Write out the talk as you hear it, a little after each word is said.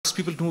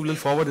people to move a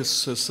little forward.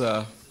 Is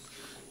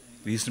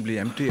reasonably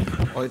empty,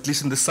 or at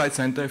least in this side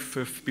center,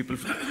 if people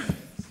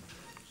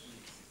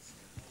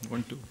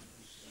want to.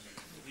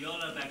 We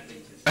all are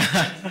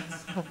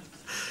backbenchers.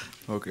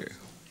 Okay.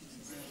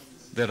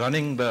 They're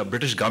running the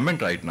British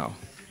government right now.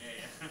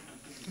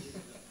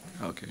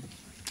 Yeah. Okay.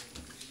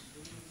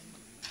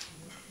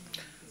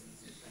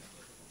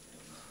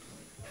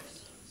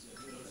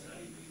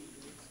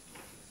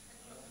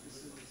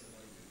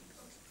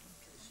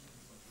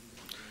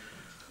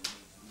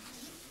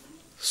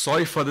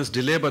 Sorry for this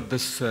delay, but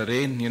this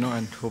rain,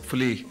 and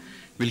hopefully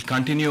we'll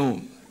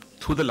continue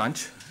through the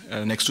lunch,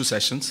 next two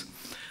sessions.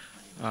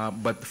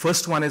 But the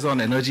first one is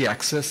on energy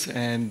access,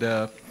 and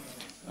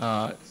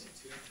I'll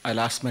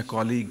ask my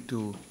colleague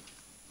to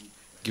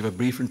give a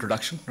brief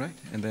introduction, right?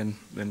 And then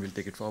we'll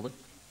take it forward.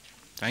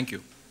 Thank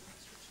you.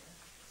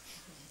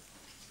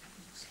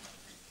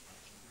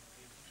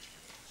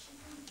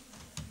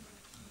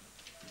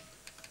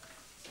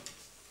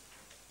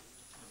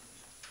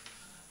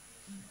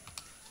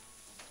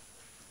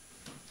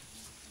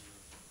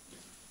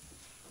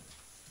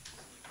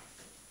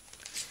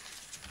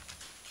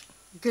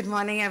 Good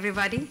morning,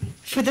 everybody.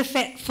 For the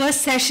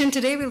first session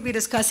today, we'll be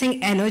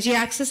discussing energy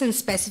access and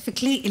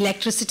specifically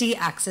electricity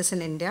access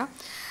in India.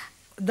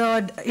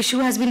 The issue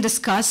has been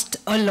discussed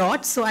a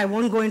lot, so I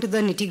won't go into the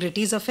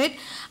nitty-gritties of it.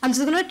 I'm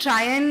just going to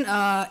try and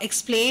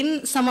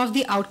explain some of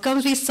the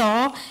outcomes we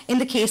saw in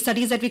the case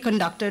studies that we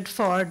conducted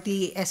for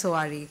the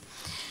SORE.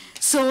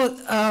 So,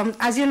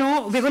 as you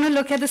know, we're going to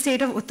look at the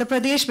state of Uttar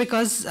Pradesh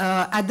because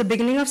at the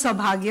beginning of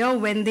Saubhagya,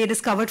 when they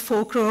discovered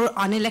 4 crore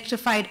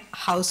unelectrified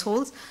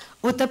households,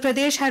 Uttar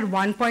Pradesh had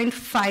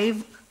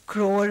 1.5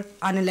 crore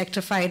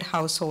unelectrified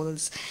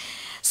households.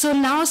 So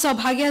now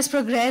Saubhagya has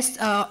progressed.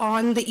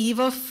 On the eve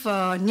of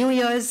New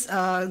Year's,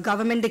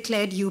 government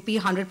declared UP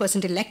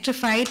 100%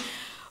 electrified.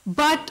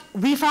 But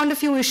we found a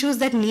few issues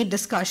that need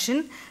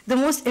discussion. The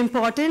most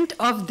important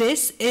of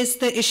this is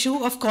the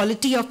issue of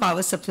quality of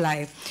power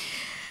supply.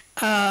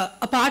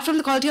 Apart from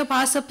the quality of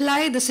power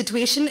supply, the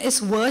situation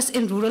is worse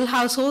in rural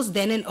households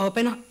than in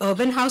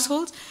urban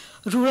households.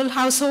 Rural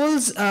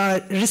households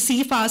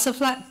receive power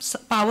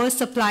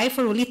supply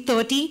for only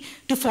 30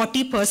 to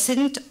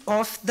 40%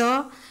 of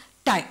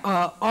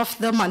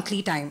the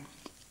monthly time.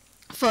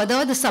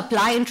 Further, the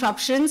supply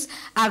interruptions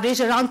average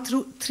around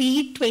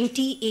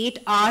 328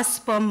 hours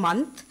per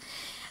month.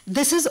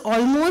 This is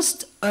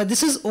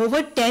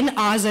over 10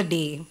 hours a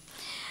day.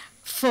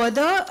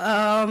 Further,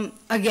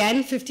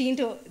 again,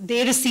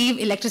 they receive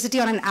electricity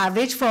on an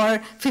average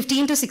for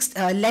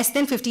less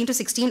than 15 to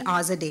 16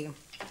 hours a day.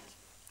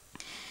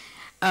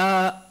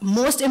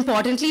 Most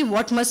importantly,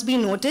 what must be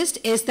noticed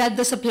is that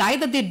the supply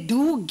that they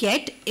do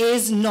get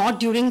is not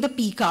during the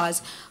peak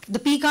hours. The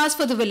peak hours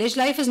for the village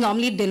life is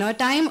normally dinner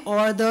time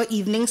or the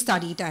evening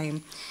study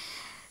time.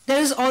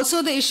 There is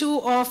also the issue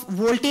of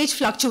voltage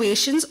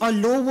fluctuations or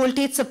low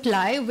voltage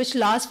supply, which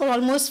lasts for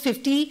almost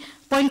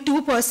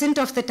 50.2%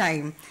 of the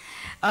time.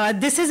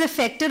 This has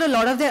affected a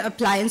lot of their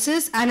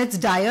appliances, and it's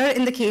dire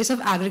in the case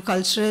of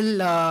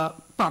agricultural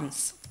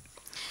pumps.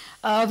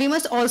 We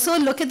must also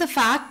look at the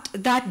fact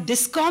that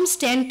discoms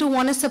tend to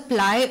want to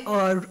supply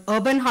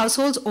urban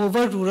households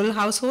over rural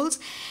households.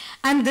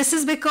 And this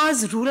is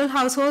because rural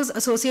households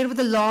associated with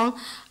the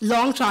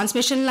long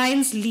transmission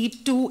lines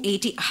lead to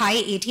high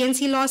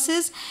AT&C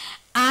losses.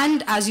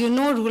 And as you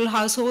know, rural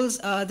households,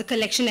 the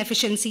collection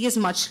efficiency is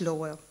much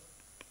lower.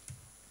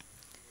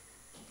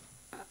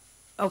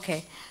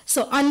 Okay.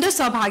 So under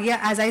Saubhagya,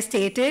 as I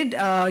stated,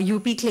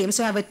 UP claims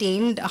to have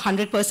attained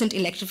 100%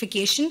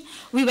 electrification.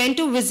 We went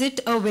to visit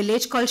a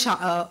village called,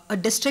 a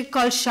district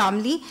called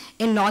Shamli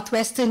in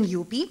northwestern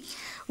UP,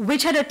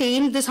 which had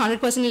attained this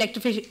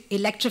 100%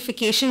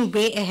 electrification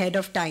way ahead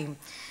of time.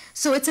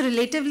 So it's a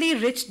relatively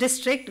rich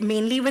district,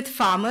 mainly with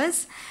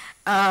farmers.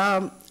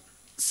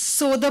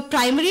 So the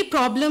primary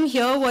problem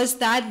here was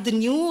that the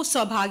new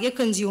Saubhagya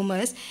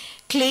consumers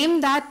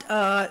claimed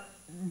that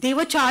they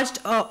were charged,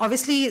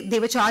 obviously they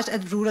were charged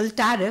at rural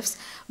tariffs,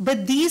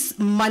 but these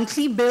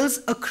monthly bills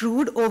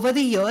accrued over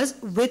the years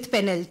with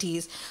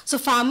penalties. So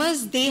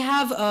farmers, they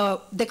have,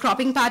 their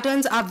cropping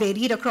patterns are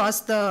vary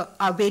across,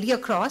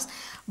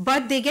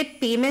 but they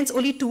get payments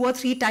only 2 or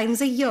 3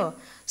 times a year.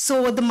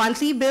 So the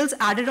monthly bills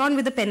added on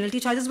with the penalty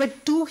charges were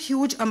too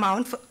huge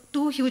amount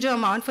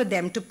for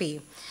them to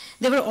pay.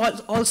 There were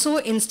also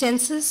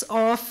instances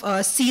of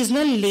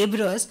seasonal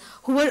laborers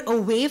who were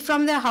away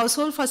from their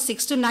household for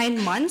 6 to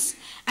 9 months,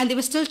 and they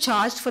were still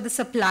charged for the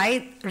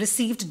supply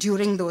received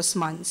during those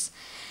months.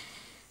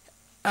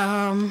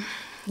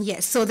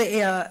 Yes, so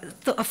the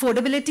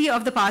affordability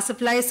of the power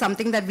supply is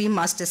something that we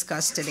must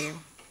discuss today.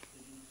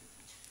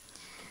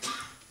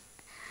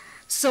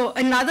 So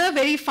another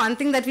very fun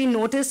thing that we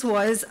noticed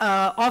was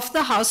of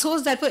the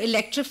households that were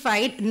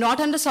electrified, not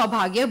under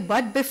Saubhagya,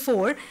 but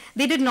before,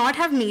 they did not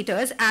have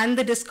meters, and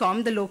the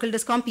discom, the local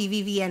discom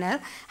PVVNL,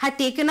 had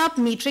taken up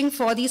metering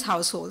for these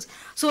households.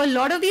 So a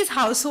lot of these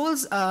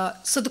households,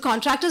 so the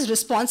contractors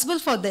responsible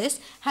for this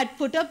had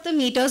put up the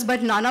meters,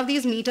 but none of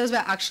these meters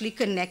were actually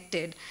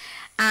connected.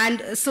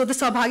 And so the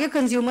Saubhagya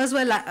consumers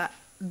were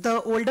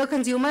the older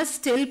consumers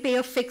still pay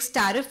a fixed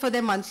tariff for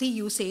their monthly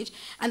usage,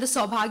 and the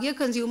Saubhagya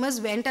consumers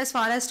went as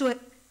far as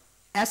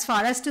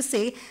to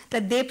say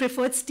that they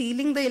preferred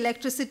stealing the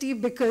electricity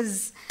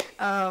because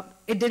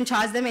it didn't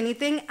charge them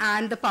anything,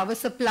 and the power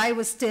supply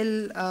was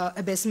still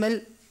abysmal,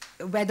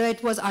 whether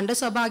it was under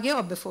Saubhagya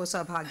or before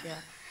Saubhagya.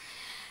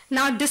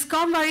 Now,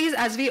 discom worries,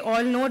 as we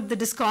all know, the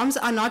discoms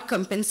are not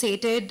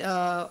compensated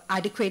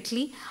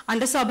adequately.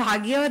 Under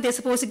Saubhagya, they're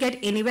supposed to get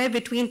anywhere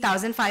between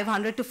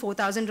 1,500 to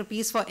 4,000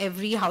 rupees for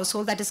every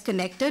household that is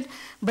connected,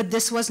 but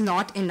this was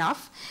not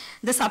enough.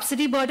 The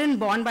subsidy burden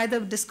borne by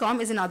the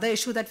discom is another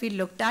issue that we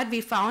looked at.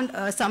 We found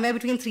somewhere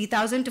between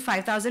 3,000 to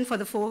 5,000 for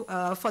the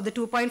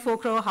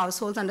 2.4 crore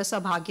households under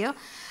Saubhagya.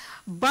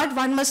 But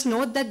one must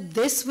note that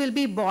this will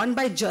be borne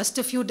by just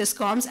a few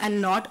discoms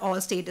and not all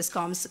state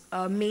discoms,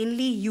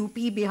 mainly UP,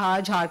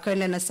 Bihar,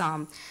 Jharkhand, and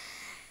Assam.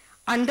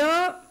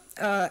 Under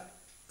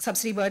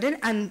subsidy burden,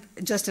 and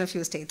just in a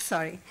few states,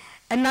 sorry.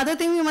 Another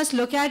thing we must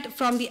look at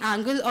from the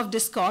angle of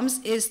discoms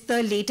is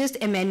the latest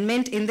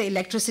amendment in the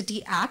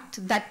Electricity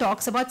Act that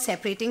talks about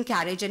separating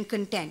carriage and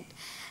content.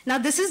 Now,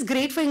 this is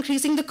great for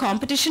increasing the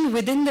competition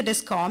within the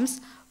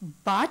discoms,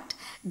 but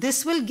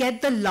this will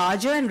get the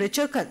larger and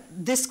richer,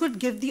 this could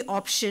give the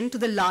option to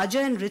the larger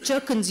and richer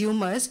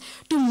consumers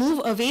to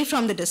move away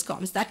from the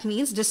discoms. That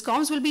means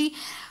discoms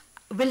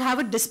will have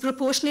a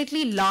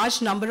disproportionately large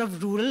number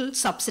of rural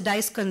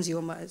subsidized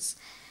consumers.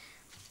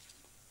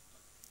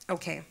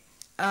 Okay.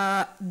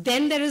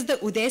 Then there is the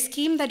Uday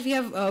scheme that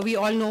we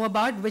all know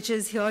about, which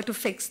is here to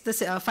fix the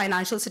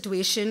financial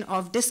situation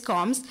of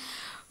discoms,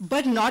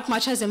 but not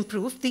much has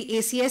improved. The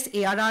ACS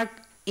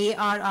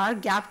ARR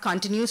gap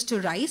continues to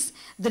rise,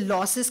 the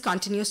losses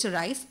continues to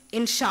rise.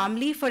 In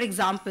Shamli, for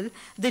example,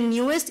 the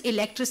newest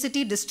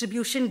electricity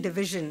distribution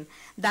division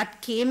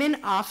that came in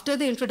after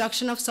the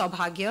introduction of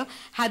Saubhagya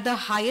had the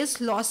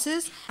highest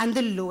losses and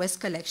the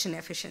lowest collection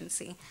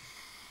efficiency.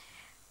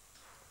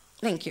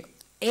 Thank you.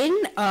 In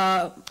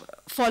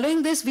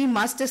following this, we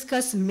must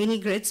discuss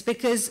mini-grids,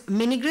 because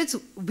mini-grids,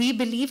 we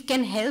believe,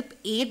 can help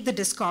aid the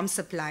discom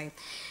supply.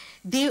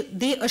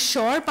 They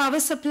assure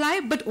power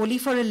supply, but only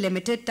for a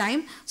limited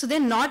time. So they're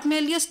not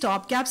merely a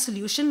stopgap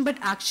solution, but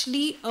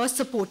actually a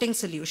supporting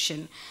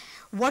solution.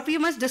 What we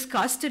must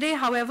discuss today,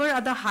 however, are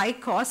the high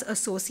costs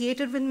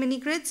associated with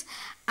mini-grids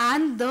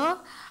and the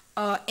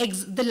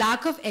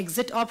lack of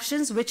exit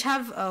options, which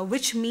have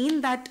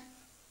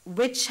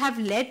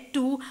led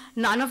to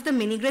none of the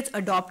mini-grids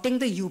adopting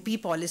the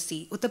UP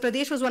policy. Uttar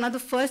Pradesh was one of the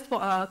first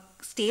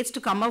states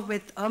to come up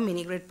with a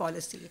mini-grid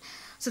policy.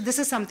 So this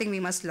is something we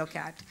must look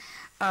at.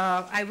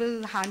 I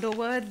will hand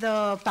over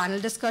the panel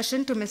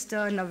discussion to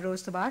Mr.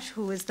 Navroz Subash,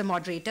 who is the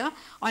moderator.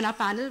 On our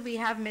panel, we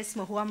have Ms.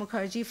 Mahua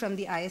Mukherjee from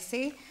the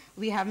ISA,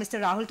 we have Mr.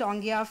 Rahul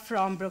Tongia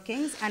from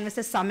Brookings, and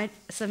Mr.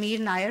 Sameer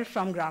Nair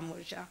from Gram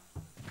Urja.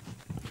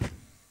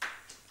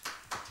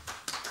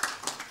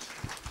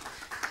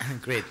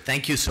 Great,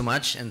 thank you so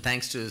much, and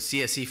thanks to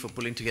CSE for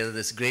pulling together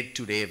this great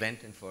two-day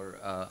event and for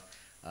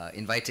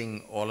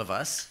inviting all of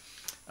us.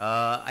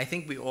 I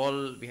think we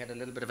had a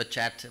little bit of a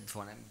chat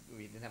before.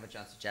 We didn't have a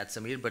chance to chat,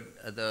 Sameer, but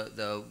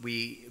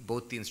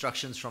both the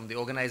instructions from the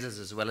organizers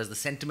as well as the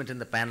sentiment in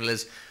the panel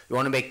is we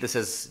want to make this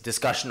as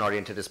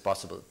discussion-oriented as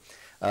possible.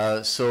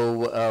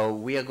 So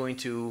we are going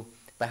to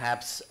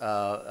perhaps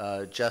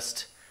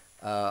just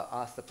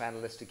ask the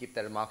panelists to keep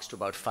their remarks to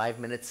about 5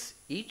 minutes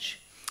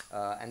each,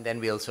 and then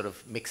we'll sort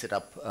of mix it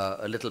up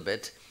a little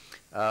bit.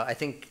 I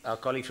think our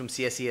colleague from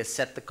CSE has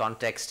set the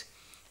context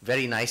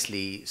very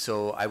nicely,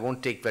 so I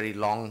won't take very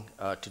long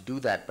to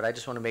do that, but I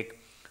just want to make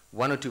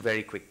one or two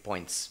very quick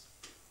points.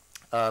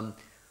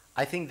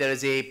 I think there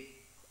is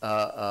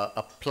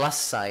a plus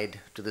side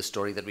to the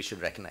story that we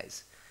should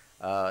recognize,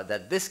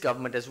 that this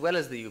government, as well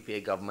as the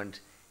UPA government,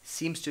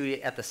 seems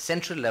to, at the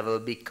central level,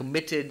 be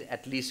committed,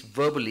 at least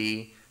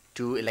verbally,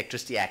 to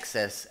electricity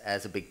access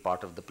as a big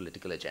part of the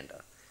political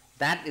agenda.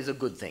 That is a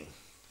good thing,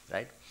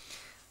 right?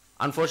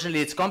 Unfortunately,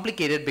 it's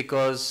complicated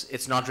because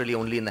it's not really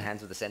only in the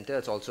hands of the center,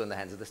 it's also in the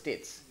hands of the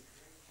states.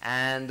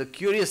 And the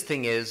curious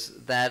thing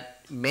is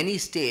that many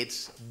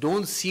states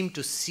don't seem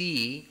to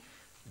see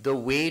the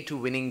way to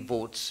winning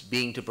votes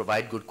being to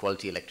provide good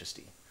quality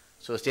electricity.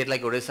 So a state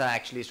like Odisha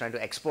actually is trying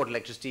to export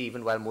electricity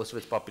even while most of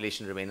its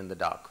population remain in the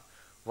dark.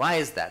 Why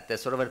is that?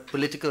 There's sort of a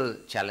political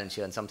challenge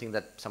here, and something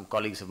that some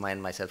colleagues of mine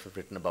and myself have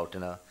written about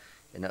in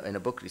a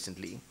book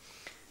recently.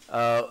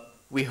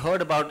 We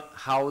heard about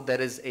how there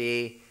is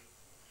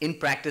in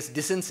practice,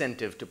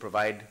 disincentive to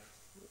provide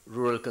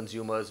rural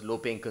consumers,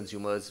 low-paying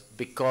consumers,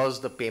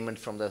 because the payment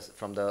from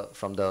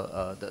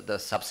the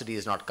subsidy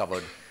is not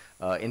covered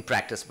in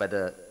practice by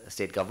the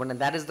state government, and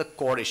that is the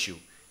core issue.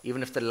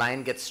 Even if the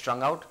line gets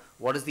strung out,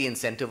 what is the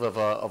incentive of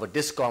a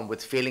discom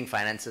with failing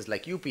finances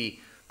like UP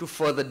to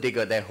further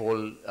digger their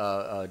hole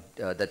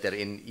that they're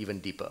in even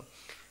deeper?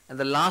 And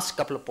the last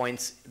couple of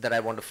points that I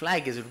want to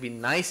flag is it would be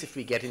nice if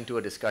we get into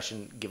a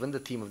discussion, given the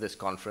theme of this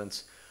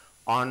conference,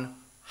 on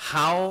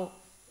how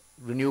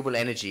renewable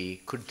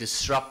energy could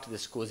disrupt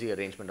this cozy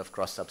arrangement of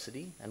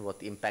cross-subsidy and what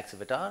the impacts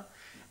of it are,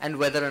 and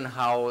whether and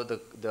how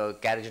the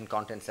carriage and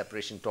content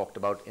separation talked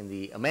about in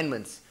the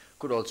amendments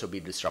could also be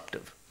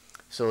disruptive.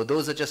 So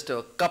those are just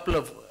a couple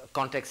of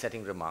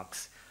context-setting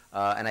remarks.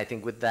 And I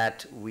think with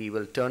that, we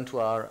will turn to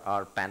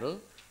our panel.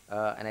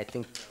 And I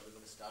think we're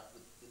going to start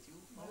with you.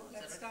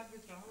 Let's start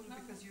with Rahul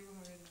because you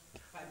are in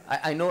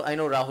 5 minutes. I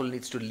know Rahul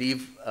needs to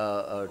leave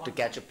to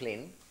catch a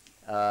plane.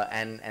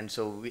 And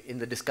so in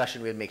the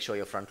discussion, we'll make sure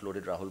you're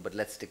front-loaded, Rahul. But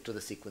let's stick to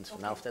the sequence for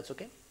now, if that's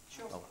okay?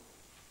 Sure. Oh.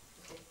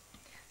 Okay.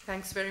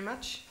 Thanks very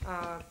much.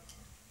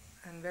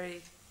 I'm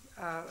very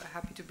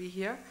happy to be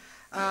here.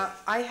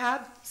 I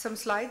had some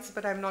slides,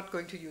 but I'm not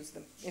going to use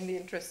them. In the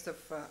interest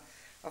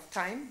of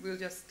time, we'll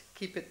just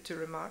keep it to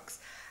remarks.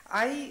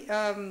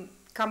 I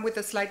come with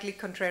a slightly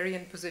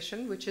contrarian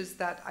position, which is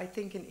that I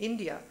think in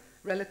India,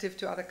 relative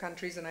to other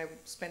countries, and I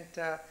spent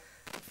a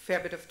fair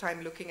bit of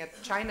time looking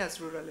at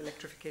China's rural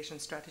electrification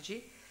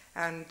strategy,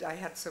 and I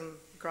had some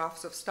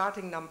graphs of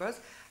starting numbers.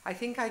 I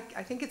think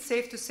it's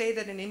safe to say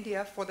that in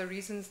India, for the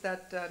reasons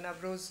that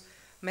Navroz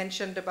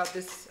mentioned about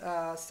this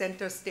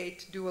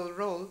center-state dual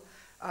role,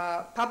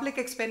 public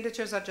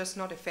expenditures are just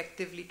not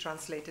effectively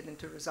translated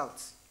into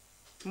results,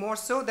 more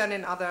so than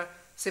in other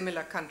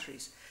similar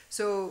countries.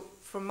 So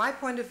from my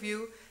point of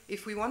view,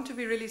 if we want to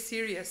be really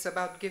serious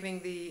about giving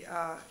the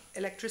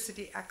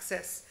electricity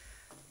access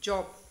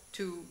job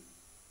to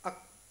a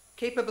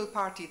capable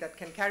party that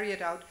can carry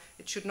it out,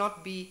 it should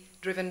not be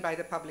driven by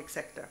the public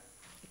sector.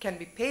 It can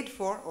be paid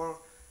for, or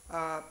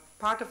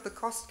part of the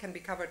cost can be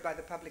covered by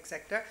the public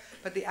sector,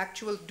 but the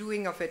actual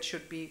doing of it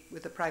should be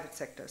with the private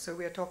sector. So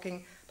we are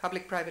talking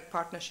public-private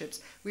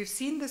partnerships. We've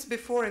seen this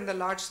before in the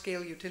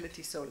large-scale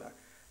utility solar.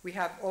 We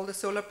have all the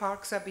solar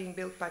parks are being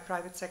built by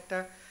private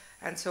sector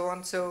and so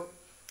on. So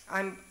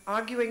I'm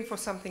arguing for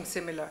something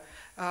similar.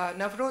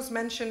 Navroz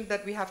mentioned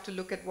that we have to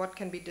look at what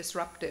can be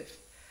disruptive.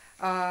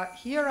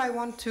 Here I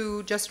want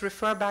to just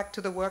refer back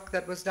to the work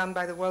that was done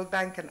by the World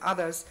Bank and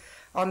others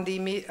on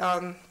the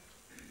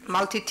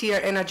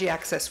multi-tier energy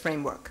access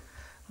framework.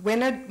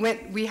 When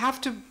we have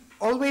to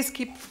always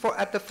keep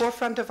at the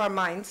forefront of our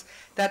minds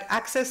that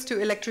access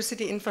to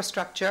electricity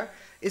infrastructure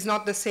is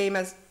not the same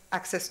as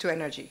access to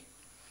energy.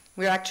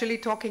 We're actually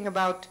talking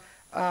about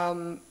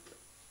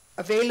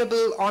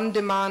available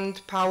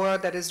on-demand power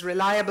that is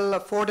reliable,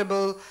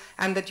 affordable,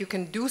 and that you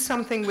can do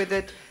something with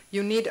it.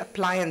 You need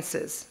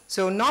appliances.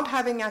 So not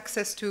having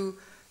access to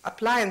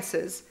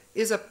appliances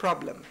is a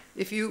problem.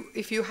 If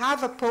you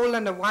have a pole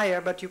and a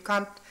wire, but you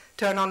can't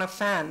turn on a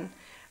fan,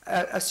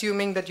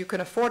 assuming that you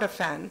can afford a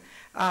fan,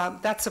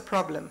 that's a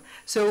problem.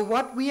 So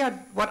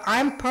what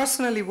I'm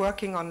personally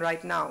working on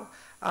right now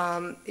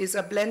is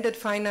a blended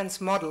finance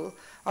model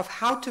of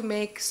how to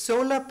make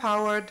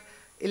solar-powered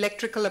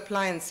electrical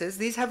appliances.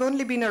 These have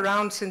only been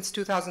around since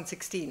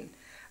 2016.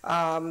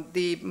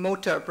 The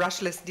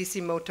brushless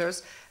DC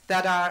motors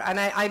that are, and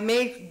I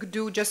may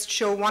just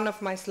show one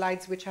of my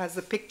slides which has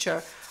a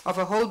picture of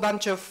a whole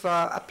bunch of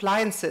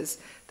appliances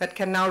that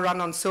can now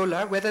run on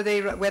solar, whether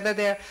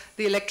the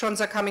electrons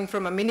are coming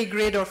from a mini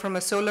grid or from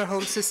a solar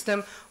home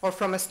system or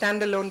from a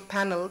standalone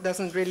panel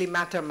doesn't really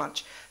matter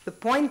much. The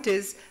point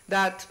is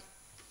that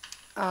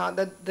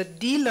the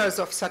dealers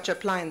of such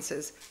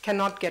appliances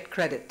cannot get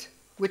credit,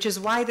 which is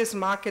why this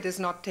market is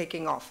not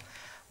taking off.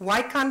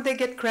 Why can't they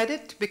get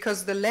credit?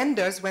 Because the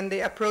lenders, when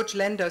they approach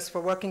lenders for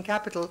working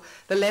capital,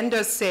 the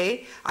lenders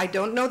say, I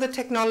don't know the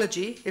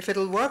technology. If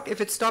it'll work, if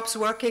it stops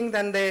working,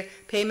 then the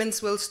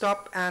payments will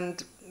stop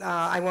and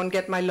I won't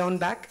get my loan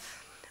back.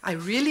 I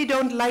really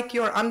don't like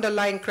your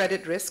underlying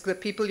credit risk. The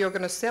people you're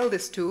going to sell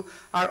this to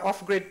are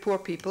off-grid poor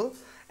people.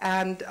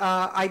 And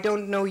I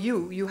don't know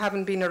you. You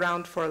haven't been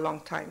around for a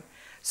long time.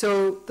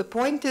 So the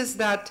point is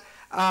that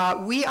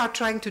we are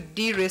trying to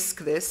de-risk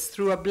this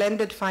through a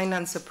blended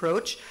finance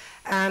approach.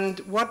 And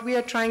what we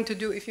are trying to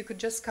do, if you could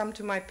just come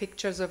to my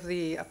pictures of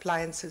the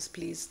appliances,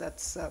 please.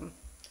 That's,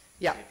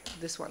 yeah,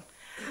 this one.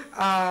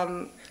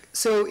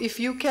 So if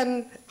you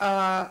can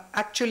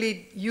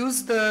actually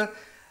use the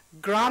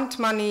grant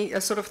money,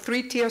 a sort of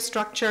three-tier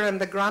structure, and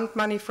the grant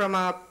money from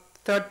a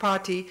third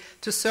party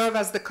to serve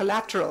as the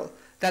collateral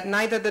that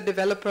neither the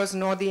developers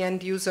nor the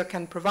end user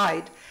can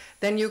provide,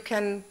 then you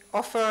can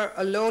offer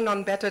a loan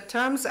on better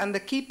terms. And the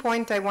key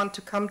point I want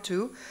to come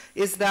to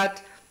is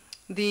that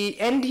the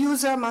end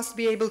user must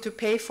be able to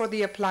pay for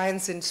the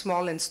appliance in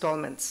small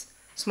installments,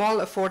 small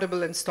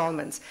affordable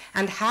installments,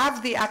 and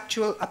have the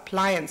actual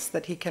appliance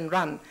that he can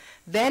run.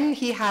 Then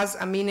he has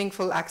a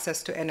meaningful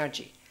access to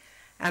energy.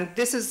 And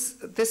this is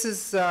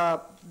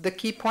the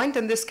key point,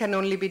 and this can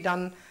only be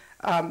done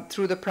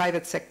through the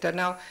private sector.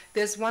 Now,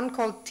 there's one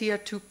called Tier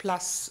 2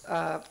 plus,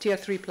 Tier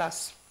 3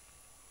 plus.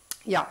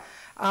 Yeah.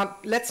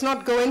 Let's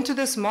not go into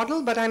this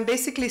model, but I'm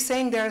basically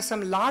saying there are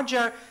some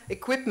larger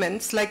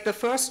equipments, like the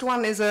first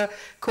one is a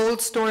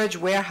cold storage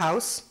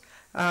warehouse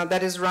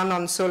that is run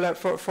on solar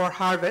for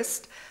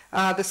harvest.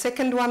 The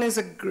second one is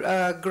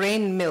a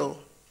grain mill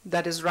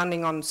that is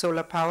running on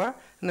solar power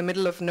in the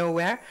middle of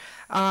nowhere.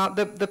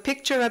 The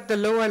picture at the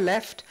lower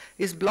left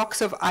is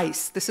blocks of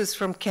ice. This is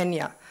from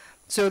Kenya.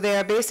 So they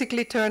are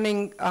basically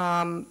turning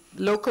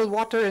local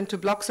water into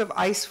blocks of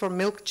ice for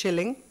milk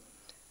chilling,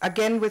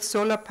 again with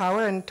solar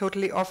power in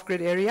totally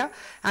off-grid area,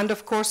 and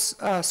of course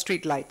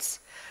street lights.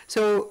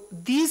 So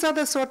these are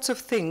the sorts of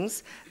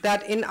things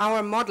that in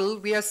our model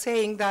we are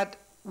saying that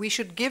we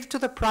should give to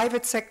the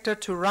private sector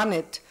to run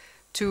it.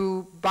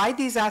 To buy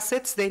these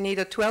assets, they need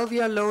a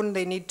 12-year loan,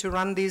 they need to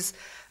run these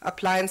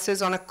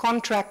appliances on a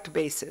contract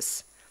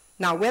basis.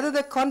 Now, whether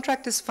the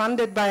contract is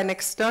funded by an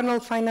external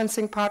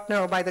financing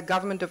partner or by the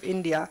government of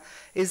India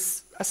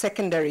is a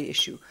secondary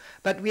issue.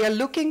 But we are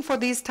looking for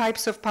these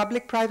types of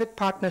public-private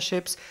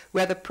partnerships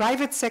where the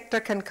private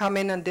sector can come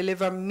in and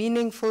deliver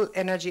meaningful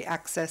energy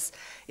access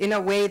in a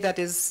way that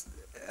is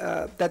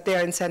that they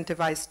are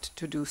incentivized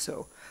to do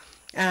so.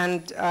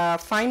 And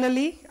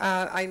finally,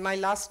 my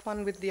last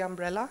one with the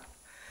umbrella,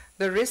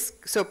 the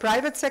risk. So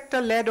private sector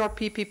led or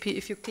PPP,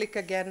 if you click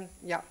again,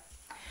 yeah.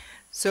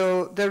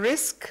 So the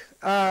risk,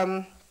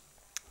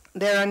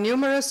 there are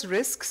numerous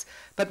risks,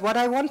 but what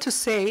I want to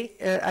say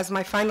as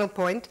my final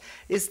point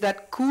is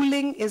that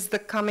cooling is the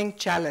coming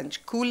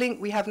challenge. Cooling,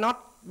 we are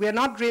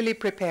not really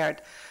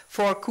prepared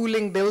for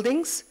cooling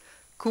buildings,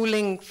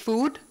 cooling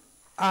food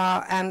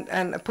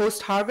and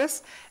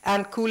post-harvest,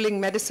 and cooling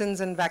medicines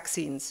and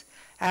vaccines.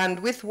 And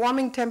with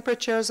warming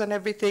temperatures and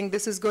everything,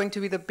 this is going to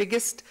be the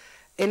biggest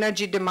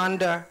energy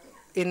demander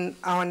in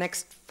our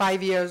next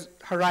 5 years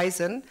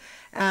horizon.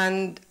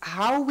 And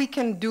how we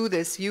can do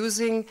this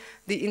using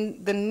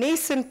the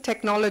nascent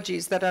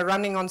technologies that are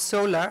running on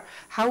solar,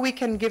 how we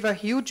can give a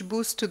huge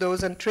boost to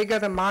those and trigger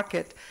the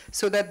market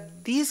so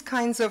that these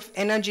kinds of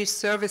energy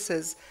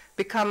services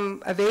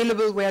become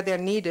available where they're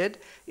needed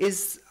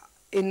is,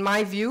 in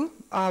my view,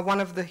 one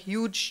of the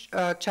huge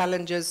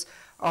challenges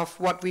of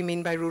what we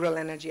mean by rural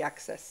energy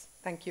access.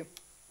 Thank you.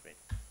 Great.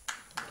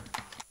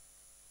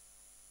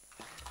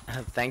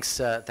 Thanks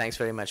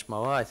very much,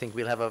 Mawa. I think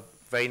we'll have a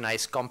very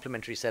nice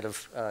complementary set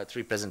of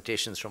 3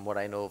 presentations from what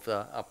I know of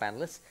our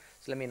panelists.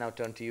 So let me now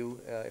turn to you,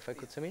 if I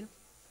could, Samir.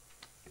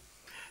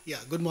 Yeah,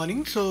 good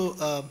morning.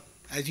 So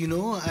as you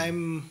know,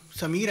 I'm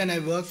Samir and I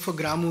work for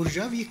Gram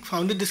Urja. We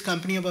founded this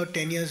company about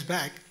 10 years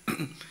back.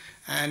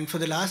 And for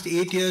the last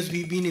 8 years,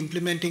 we've been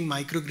implementing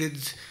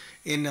microgrids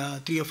in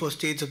 3 or 4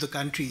 states of the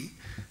country.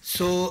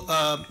 So,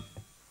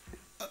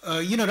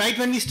 right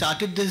when we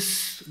started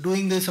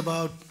doing this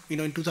about,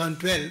 in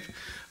 2012,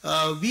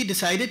 we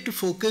decided to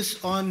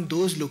focus on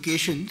those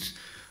locations,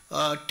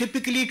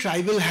 typically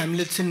tribal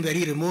hamlets in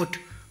very remote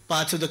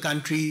parts of the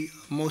country,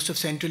 most of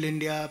central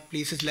India,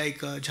 places like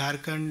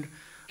Jharkhand,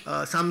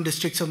 some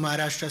districts of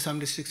Maharashtra, some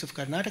districts of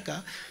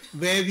Karnataka,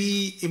 where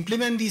we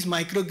implement these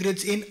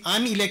microgrids in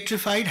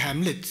unelectrified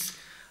hamlets.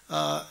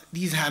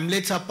 These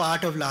hamlets are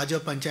part of larger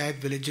panchayat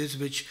villages,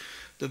 which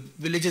the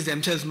villages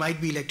themselves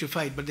might be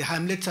electrified, but the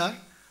hamlets are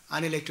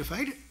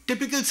unelectrified.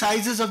 Typical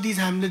sizes of these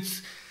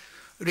hamlets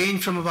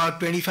range from about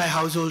 25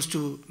 households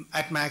to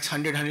at max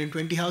 100,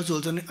 120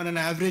 households, on an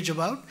average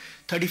about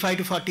 35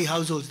 to 40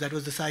 households. That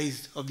was the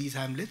size of these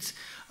hamlets.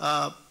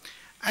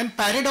 And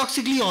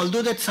paradoxically,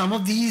 although that some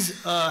of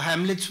these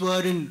hamlets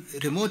were in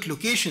remote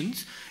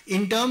locations,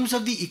 in terms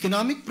of the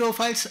economic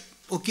profiles,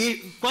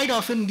 quite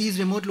often these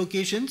remote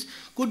locations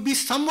could be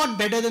somewhat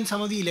better than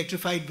some of the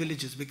electrified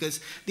villages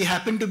because they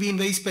happen to be in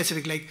very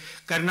specific, like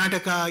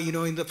Karnataka,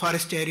 in the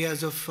forest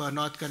areas of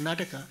North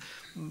Karnataka.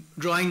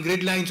 Drawing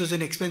grid lines was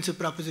an expensive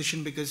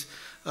proposition because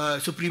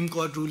Supreme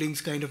Court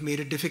rulings kind of made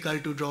it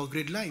difficult to draw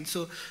grid lines.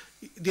 So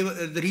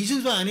the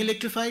regions were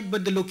unelectrified,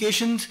 but the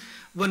locations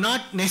were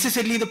not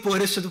necessarily the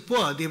poorest of the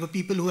poor. They were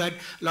people who had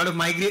a lot of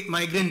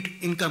migrant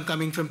income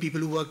coming from people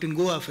who worked in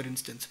Goa, for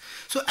instance.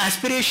 So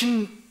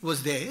aspiration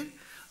was there,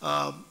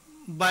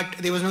 but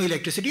there was no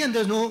electricity, and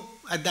there was no,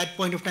 at that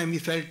point of time, we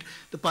felt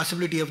the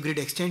possibility of grid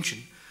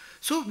extension.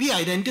 So we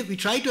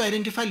tried to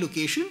identify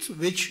locations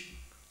which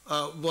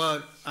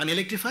were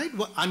unelectrified,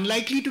 were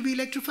unlikely to be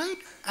electrified,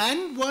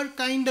 and were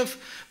kind of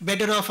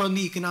better off on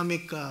the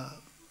economic.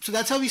 So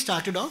that's how we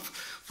started off.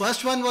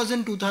 First one was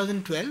in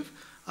 2012,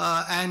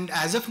 and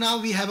as of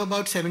now, we have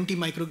about 70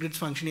 microgrids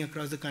functioning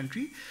across the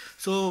country.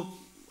 So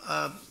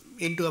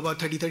into about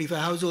 30-35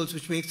 households,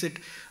 which makes it,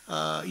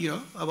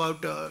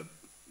 about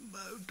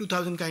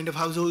 2,000 kind of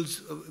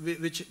households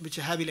which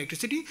have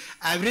electricity.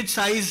 Average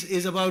size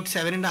is about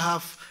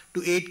 7.5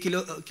 to 8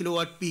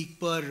 kilowatt peak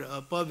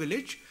per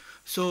village.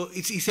 So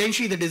it's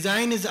essentially the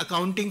design is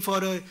accounting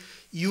for a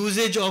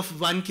usage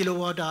of 1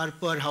 kilowatt hour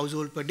per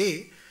household per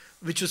day,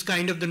 which was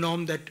kind of the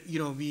norm that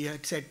we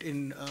had set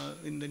in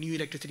the new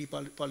electricity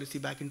policy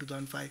back in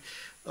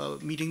 2005,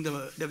 meeting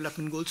the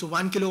development goals. So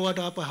 1 kilowatt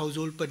hour per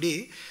household per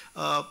day,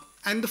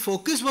 and the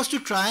focus was to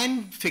try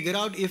and figure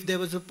out if there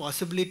was a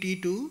possibility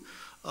to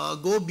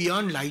go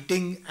beyond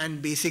lighting and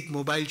basic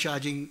mobile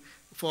charging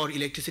for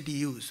electricity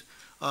use,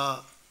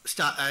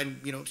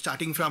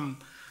 starting from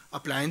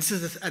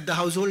appliances at the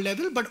household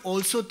level, but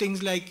also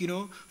things like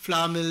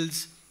flour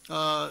mills,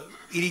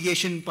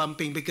 irrigation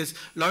pumping, because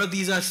a lot of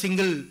these are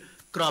single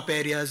crop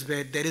areas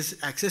where there is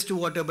access to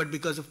water, but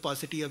because of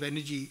paucity of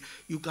energy,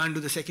 you can't do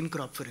the second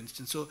crop, for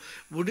instance. So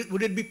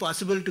would it be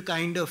possible to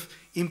kind of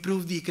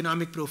improve the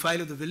economic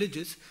profile of the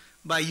villages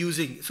by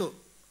using, so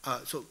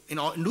in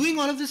doing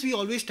all of this, we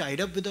always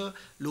tied up with a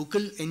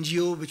local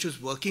NGO which was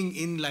working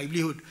in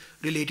livelihood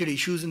related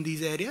issues in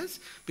these areas,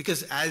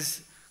 because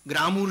as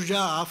Gram Urja,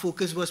 our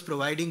focus was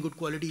providing good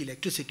quality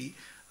electricity,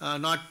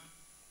 while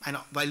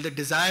the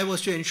desire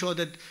was to ensure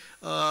that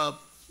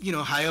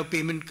higher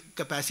payment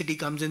capacity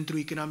comes in through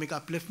economic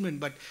upliftment,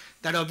 but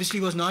that obviously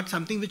was not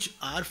something which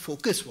our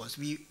focus was.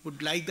 We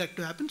would like that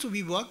to happen, so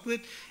we worked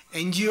with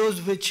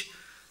NGOs which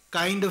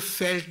kind of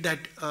felt that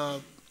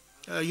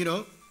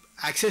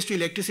access to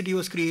electricity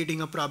was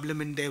creating a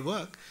problem in their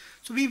work.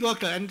 So we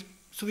worked, and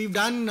so we've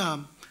done,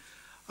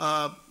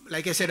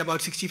 like I said,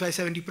 about 65,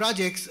 70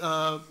 projects.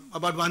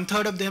 About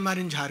 1/3 of them are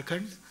in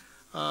Jharkhand,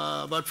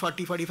 about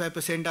 40,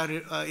 45%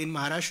 are in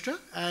Maharashtra,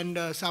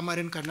 and some are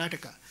in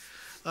Karnataka.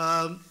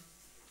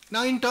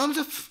 Now, in terms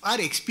of our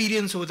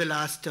experience over the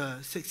last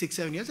 6,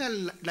 7 years,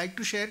 I'd like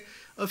to share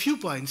a few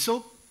points.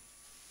 So,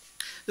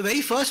 the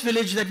very first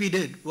village that we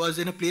did was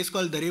in a place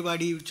called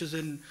Darewadi, which is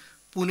in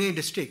Pune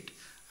district.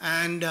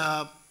 And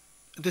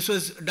this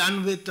was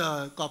done with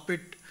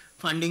corporate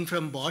funding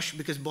from Bosch,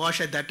 because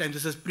Bosch at that time,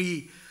 this was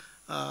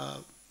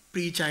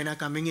pre-China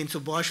coming in.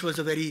 So Bosch was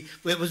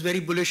very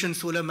bullish on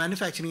solar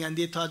manufacturing, and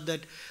they thought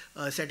that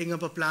setting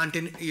up a plant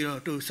in,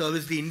 to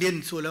service the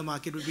Indian solar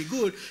market would be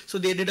good. So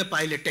they did a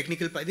pilot,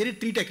 they did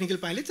 3 technical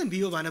pilots, and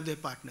we were one of their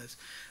partners.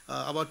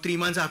 About 3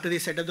 months after they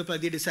set up the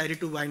pilot, they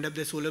decided to wind up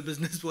their solar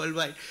business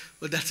worldwide.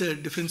 But that's a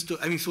different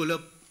story. Solar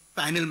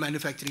panel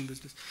manufacturing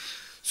business.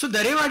 So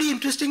Darewadi,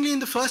 interestingly, in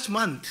the first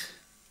month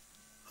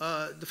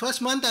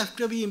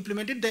after we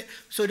implemented,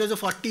 so it was a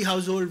 40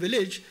 household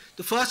village,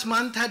 the first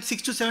month had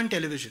 6 to 7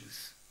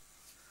 televisions.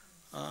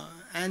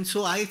 And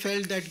so I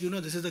felt that,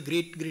 this is the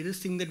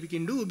greatest thing that we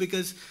can do,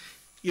 because,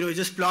 you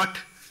just plot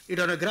it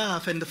on a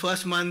graph, and the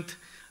first month,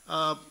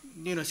 7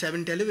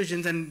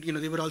 televisions, and,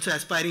 they were also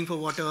aspiring for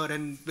water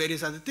and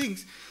various other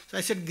things. So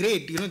I said,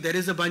 great, there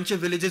is a bunch of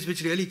villages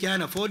which really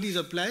can afford these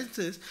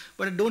appliances,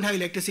 but don't have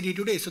electricity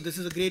today. So this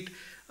is a great,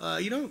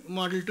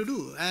 model to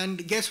do.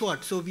 And guess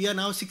what? So we are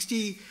now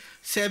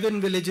 67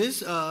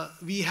 villages.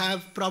 We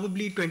have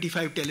probably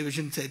 25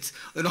 television sets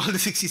on all the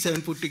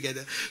 67 put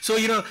together. So,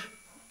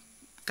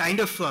 kind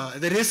of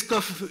the risk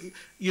of,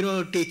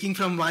 taking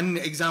from one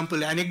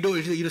example,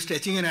 anecdote,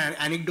 stretching an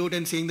anecdote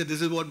and saying that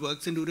this is what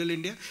works in rural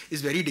India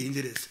is very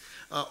dangerous.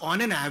 On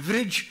an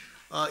average,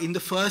 in the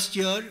first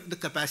year, the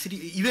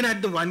capacity, even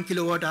at the 1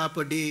 kilowatt hour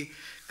per day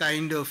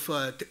kind of,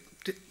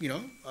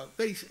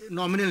 very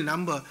nominal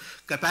number,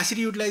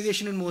 capacity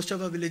utilization in most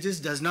of our villages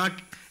does not,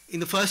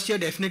 in the first year,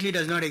 definitely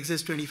does not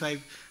exist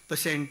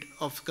 25%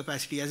 of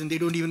capacity, as in they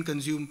don't even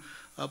consume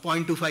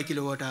 0.25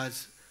 kilowatt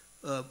hours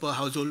per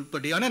household per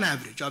day on an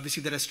average.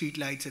 Obviously, there are street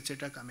lights,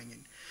 etc., coming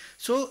in.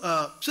 So,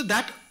 so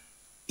that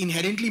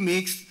inherently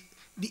makes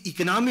the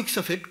economics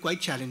of it quite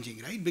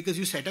challenging, right? Because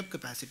you set up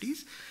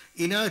capacities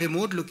in a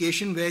remote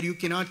location where you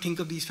cannot think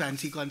of these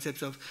fancy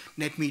concepts of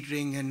net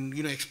metering and,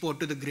 export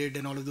to the grid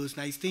and all of those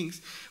nice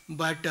things.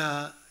 But,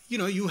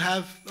 you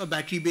have a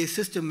battery-based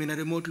system in a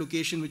remote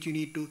location which you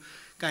need to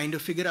kind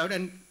of figure out,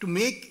 and to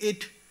make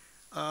it,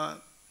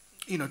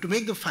 to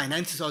make the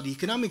finances or the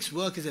economics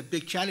work is a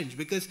big challenge,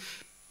 because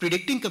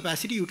predicting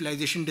capacity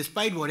utilization,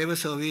 despite whatever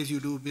surveys you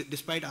do,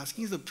 despite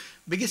asking, is the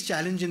biggest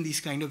challenge in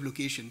these kind of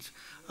locations.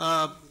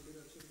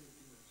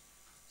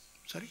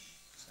 Sorry?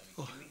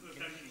 Oh.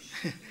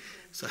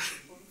 Sorry.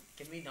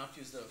 Can we not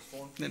use the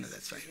phone, please? No,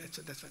 that's fine.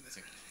 That's fine.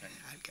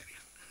 I'll carry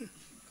on.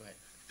 Go ahead.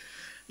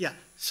 Yeah.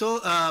 So,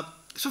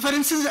 so for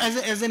instance,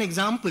 as an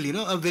example,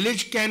 a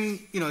village can,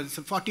 it's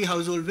a 40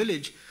 household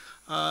village.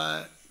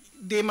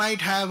 They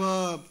might have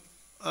a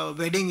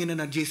wedding in an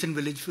adjacent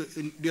village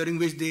during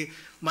which they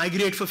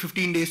migrate for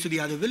 15 days to the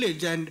other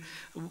village, and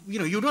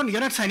you're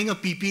not signing a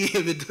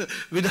PPA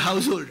with the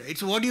household, right?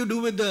 So what do you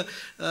do with the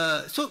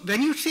so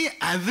when you say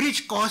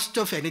average cost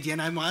of energy,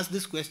 and I'm asked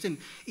this question,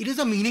 it is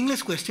a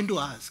meaningless question to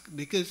ask,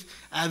 because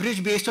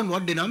average based on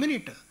what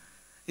denominator?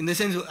 In the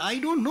sense, I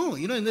don't know,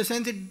 in the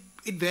sense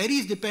it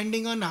varies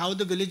depending on how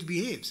the village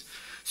behaves.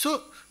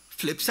 So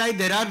flip side,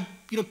 there are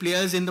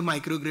players in the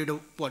microgrid of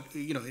what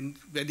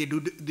where they do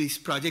these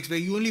projects where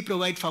you only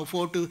provide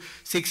 4 to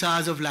 6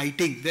 hours of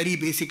lighting, very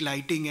basic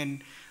lighting,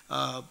 and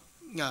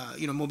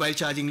mobile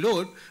charging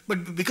load.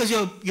 But because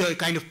you're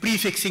kind of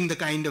prefixing the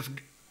kind of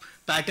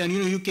pattern,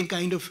 you can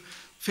kind of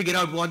figure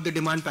out what the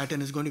demand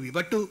pattern is going to be.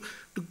 But to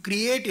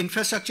create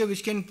infrastructure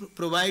which can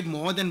provide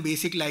more than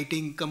basic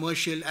lighting,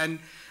 commercial, and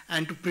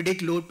to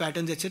predict load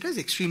patterns, etc., is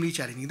extremely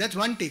challenging. That's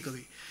one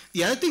takeaway.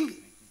 The other thing.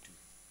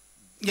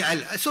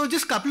 Yeah, so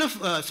just a couple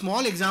of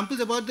small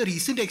examples about the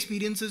recent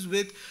experiences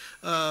with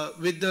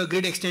the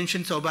grid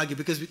extension Saubhagya,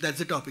 because that's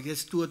the topic.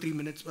 There's 2 or 3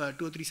 minutes,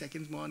 2 or 3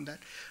 seconds more on that.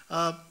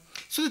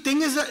 So the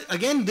thing is,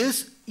 again,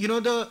 this,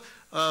 the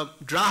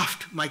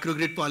draft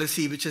microgrid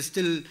policy, which is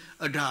still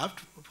a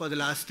draft for the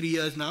last 3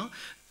 years now,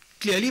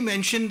 clearly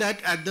mentioned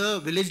that at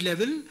the village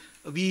level,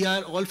 we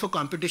are all for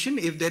competition.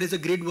 If there is a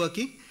grid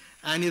working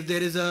and if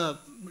there is a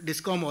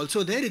discom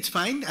also there, it's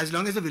fine. As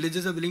long as the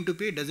villagers are willing to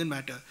pay, it doesn't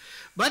matter.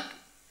 But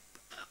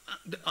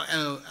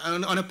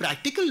on a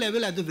practical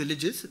level at the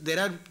villages, there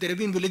have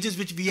been villages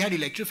which we had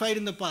electrified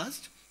in the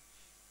past,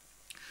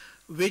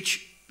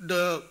 which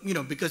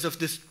because of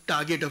this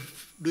target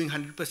of doing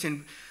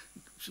 100%,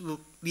 so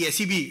the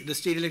SEB, the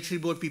State Electricity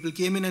Board people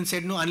came in and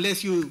said, no,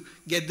 unless you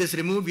get this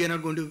removed, we are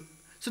not going to.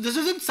 So this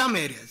is in some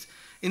areas.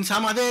 In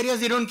some other areas,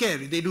 they don't care.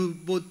 They do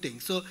both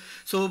things.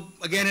 So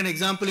again, an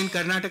example in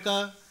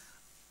Karnataka,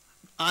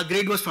 our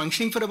grid was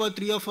functioning for about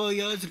 3 or 4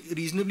 years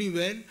reasonably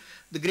well.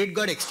 The grid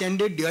got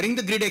extended. During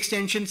the grid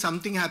extension,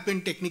 something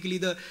happened. Technically,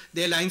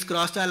 their lines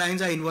crossed our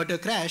lines, our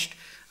inverter crashed.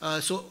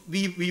 So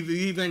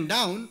we went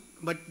down,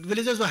 but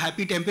villagers were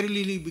happy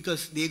temporarily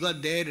because they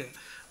got their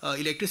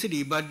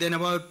electricity. But then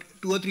about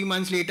 2 or 3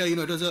 months later, it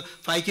was a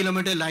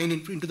 5-kilometer line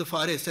into the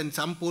forest, and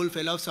some pole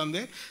fell off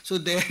somewhere. So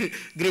their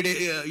grid,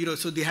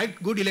 so they had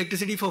good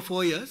electricity for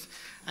 4 years,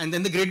 and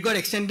then the grid got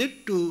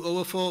extended to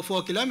over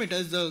 4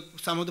 kilometers.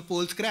 Some of the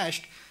poles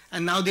crashed,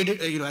 and now they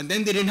did, and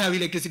then they didn't have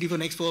electricity for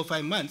next 4 or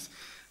 5 months,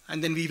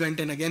 and then we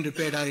went and again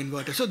repaired our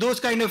inverter. So those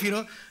kind of,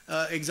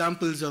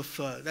 examples of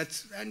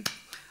that's. And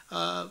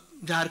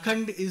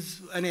Jharkhand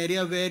is an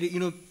area where,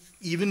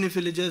 even if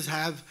villagers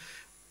have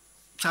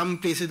some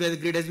places where the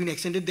grid has been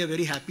extended, they're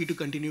very happy to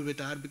continue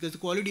with our, because the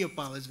quality of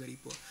power is very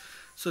poor.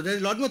 So there's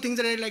a lot more things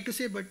that I'd like to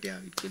say, but yeah.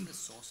 What's the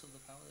source of the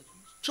power that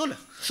you use? Solar.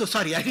 So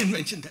sorry, I didn't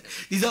mention that.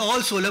 These are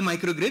all solar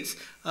microgrids.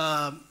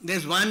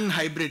 There's one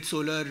hybrid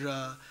solar.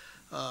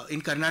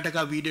 In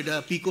Karnataka, we did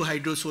a pico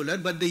hydro solar,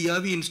 but the year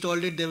we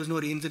installed it, there was no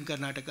rains in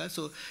Karnataka,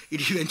 so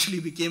it eventually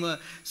became a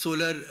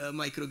solar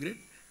microgrid.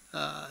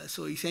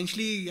 So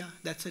essentially, yeah,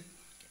 that's it.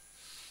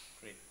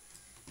 Great.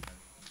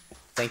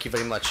 Thank you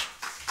very much.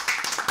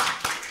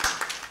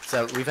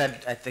 So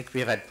I think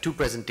we've had 2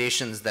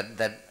 presentations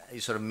that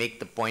sort of make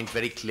the point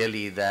very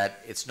clearly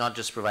that it's not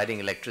just providing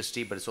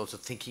electricity, but it's also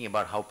thinking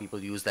about how people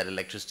use that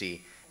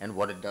electricity and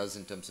what it does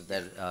in terms of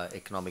their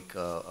economic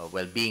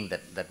well-being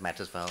that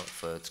matters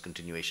for its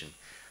continuation.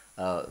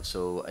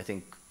 So I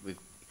think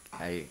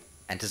I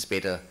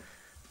anticipate a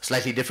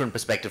slightly different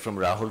perspective from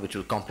Rahul, which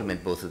will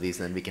complement both of these,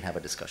 and then we can have a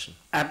discussion.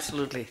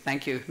 Absolutely.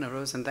 Thank you,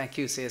 Naroz, and thank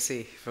you,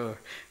 CSE, for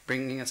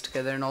bringing us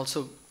together and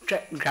also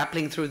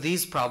grappling through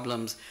these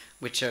problems,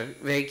 which are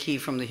very key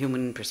from the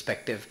human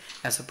perspective,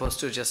 as opposed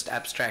to just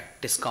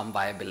abstract discom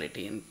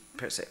viability in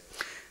per se.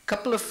 A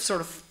couple of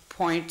sort of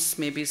points,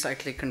 maybe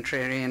slightly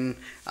contrarian.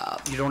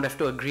 You don't have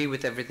to agree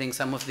with everything.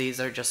 Some of these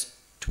are just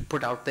to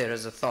put out there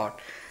as a thought.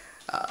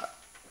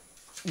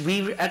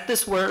 We're at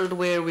this world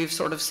where we've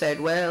sort of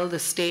said, well, the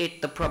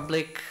state, the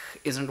public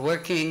isn't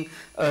working,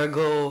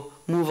 ergo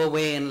move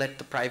away and let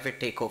the private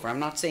take over. I'm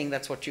not saying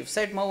that's what you've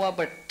said, Moa,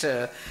 but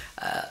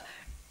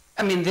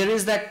I mean, there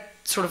is that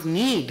sort of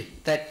need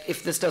that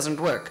if this doesn't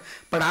work.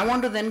 But I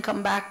want to then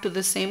come back to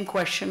the same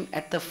question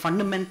at the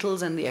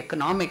fundamentals and the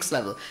economics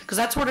level, because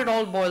that's what it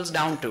all boils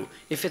down to.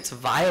 If it's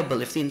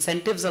viable, if the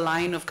incentives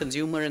align of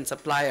consumer and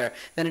supplier,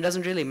 then it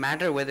doesn't really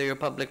matter whether you're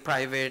public,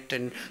 private,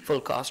 and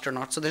full cost or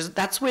not. So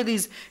that's where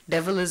these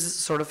devil is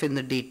sort of in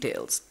the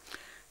details.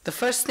 The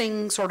first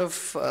thing sort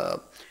of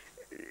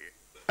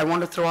I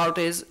want to throw out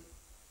is,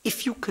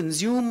 if you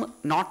consume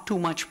not too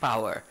much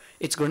power,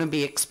 it's going to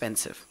be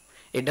expensive.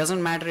 It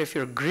doesn't matter if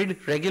you're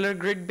regular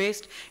grid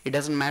based, it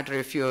doesn't matter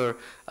if you're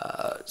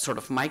sort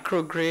of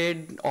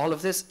microgrid, all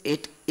of this,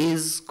 it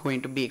is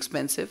going to be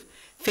expensive.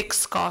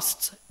 Fixed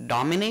costs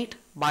dominate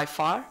by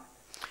far,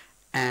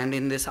 and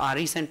in this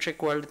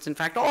RE-centric world, it's in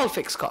fact all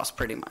fixed costs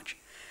pretty much.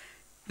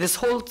 This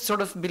whole sort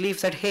of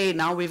belief that, hey,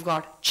 now we've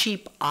got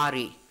cheap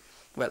RE.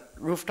 Well,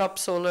 rooftop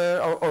solar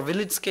or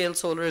village scale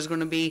solar is going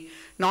to be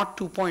not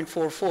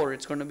 2.44,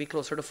 it's going to be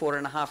closer to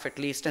 4.5 at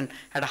least, and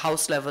at a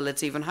house level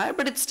it's even higher,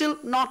 but it's still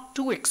not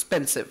too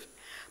expensive.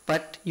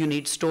 But you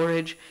need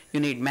storage, you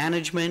need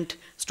management,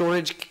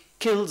 storage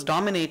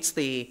dominates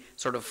the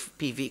sort of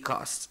PV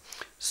costs.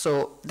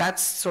 So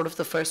that's sort of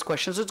the first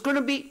question. So it's going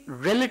to be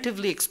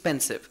relatively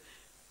expensive,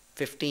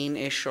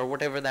 15-ish or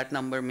whatever that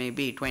number may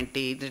be,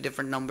 20, the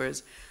different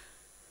numbers.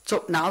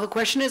 So now the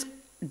question is,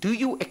 do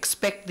you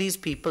expect these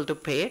people to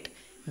pay it?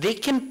 They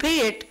can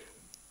pay it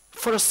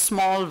for a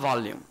small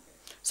volume.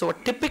 So a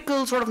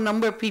typical sort of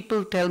number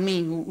people tell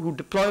me who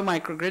deploy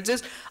microgrids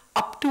is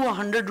up to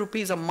 100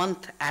 rupees a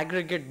month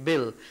aggregate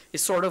bill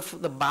is sort of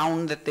the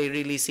bound that they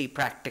really see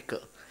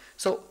practical.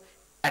 So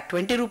at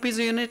 20 rupees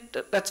a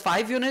unit, that's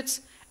 5 units.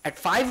 At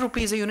 5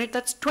 rupees a unit,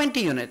 that's 20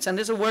 units. And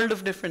there's a world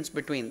of difference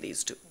between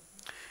these two.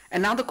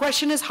 And now the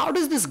question is, how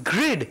does this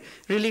grid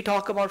really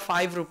talk about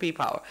 5 rupee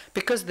power?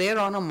 Because they're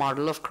on a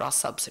model of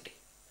cross-subsidy.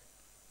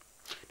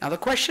 Now the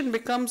question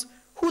becomes,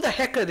 who the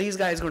heck are these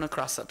guys going to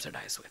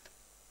cross-subsidize with?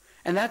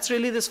 And that's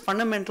really this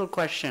fundamental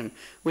question,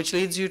 which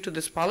leads you to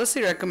this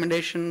policy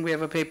recommendation. We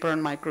have a paper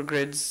on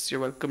microgrids. You're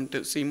welcome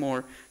to see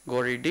more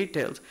gory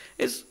details.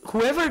 Is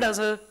whoever does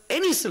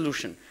any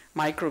solution,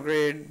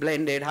 microgrid,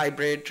 blended,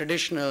 hybrid,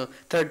 traditional,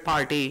 third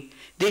party,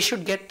 they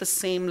should get the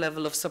same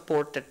level of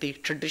support that the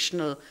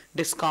traditional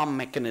discom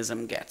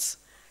mechanism gets.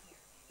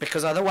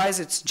 Because otherwise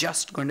it's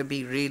just going to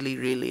be really,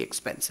 really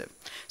expensive.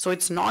 So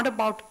it's not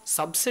about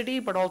subsidy,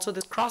 but also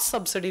this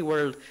cross-subsidy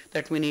world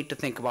that we need to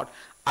think about.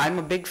 I'm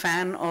a big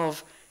fan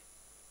of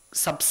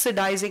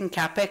subsidizing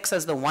capex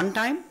as the one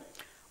time,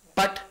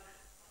 but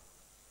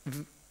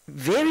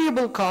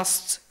variable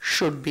costs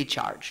should be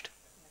charged.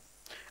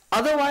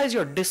 Otherwise,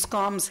 your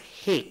discoms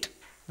hate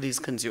these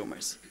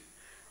consumers.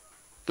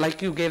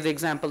 Like you gave the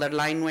example, that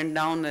line went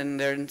down and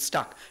they're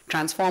stuck.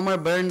 Transformer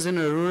burns in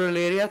a rural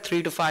area,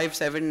 3 to 5,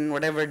 7,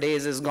 whatever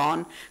days is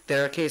gone.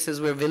 There are cases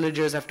where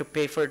villagers have to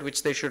pay for it,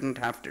 which they shouldn't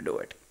have to do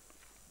it.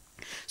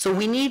 So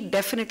we need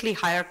definitely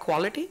higher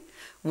quality.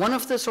 One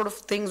of the sort of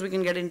things we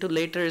can get into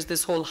later is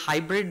this whole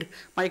hybrid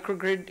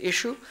microgrid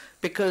issue,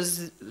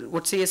 because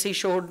what CSE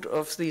showed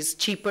of these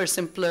cheaper,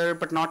 simpler,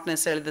 but not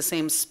necessarily the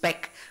same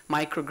spec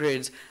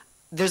microgrids,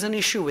 there's an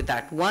issue with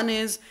that. One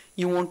is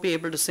you won't be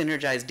able to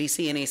synergize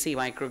DC and AC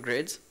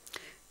microgrids.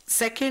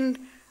 Second,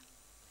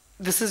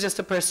 this is just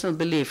a personal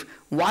belief.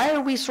 Why are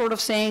we sort of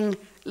saying,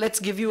 let's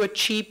give you a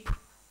cheap,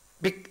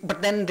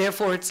 but then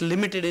therefore it's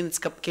limited in its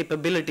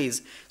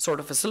capabilities sort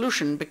of a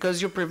solution?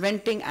 Because you're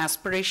preventing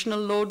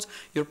aspirational loads,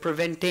 you're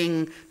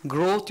preventing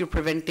growth, you're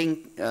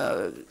preventing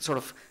sort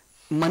of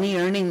money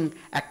earning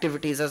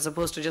activities as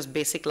opposed to just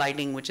basic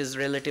lighting, which is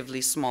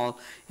relatively small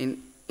in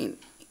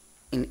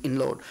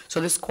load. So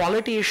this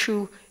quality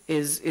issue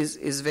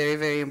is very,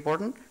 very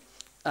important.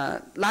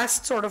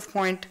 Last sort of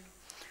point,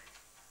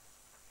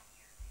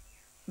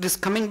 this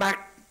coming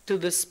back to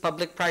this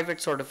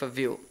public-private sort of a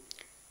view.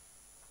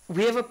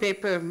 We have a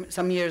paper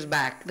some years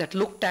back that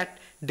looked at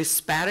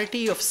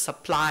disparity of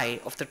supply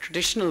of the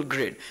traditional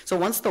grid. So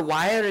once the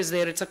wire is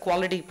there, it's a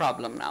quality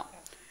problem now.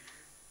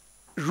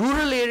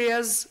 Rural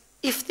areas,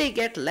 if they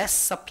get less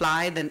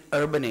supply than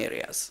urban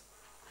areas,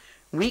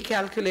 we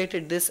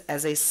calculated this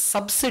as a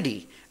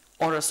subsidy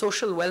or a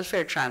social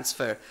welfare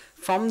transfer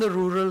from the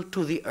rural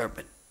to the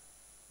urban.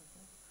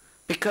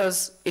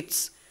 Because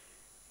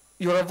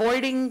you're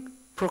avoiding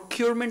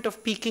procurement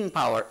of peaking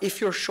power if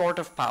you're short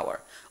of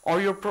power. Or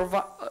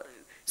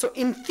so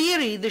in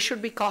theory, this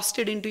should be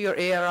costed into your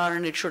ARR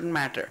and it shouldn't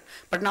matter.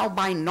 But now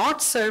by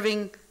not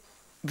serving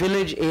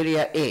village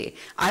area A,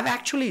 I've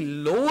actually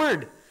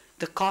lowered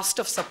the cost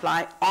of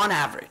supply on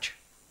average.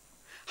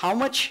 How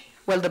much?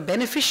 Well, the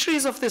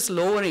beneficiaries of this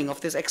lowering,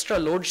 of this extra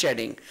load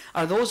shedding,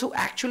 are those who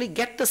actually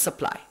get the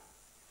supply.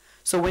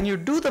 So when you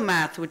do the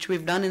math, which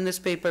we've done in this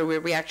paper,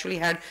 where we actually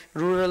had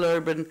rural,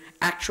 urban,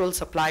 actual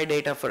supply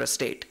data for a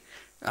state,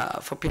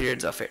 for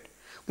periods of it,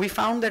 we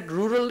found that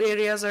rural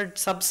areas are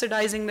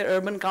subsidizing their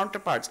urban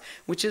counterparts,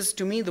 which is,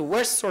 to me, the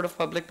worst sort of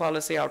public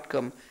policy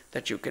outcome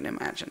that you can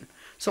imagine.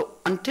 So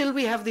until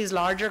we have these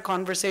larger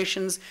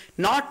conversations,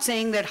 not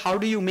saying that how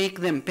do you make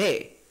them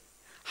pay?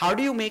 How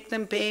do you make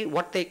them pay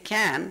what they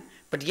can,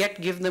 but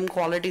yet give them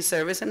quality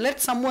service and let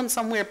someone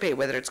somewhere pay,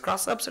 whether it's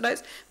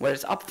cross-subsidized, whether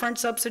it's upfront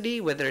subsidy,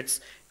 whether it's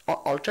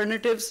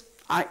alternatives?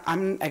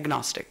 I'm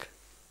agnostic.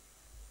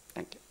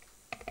 Thank you.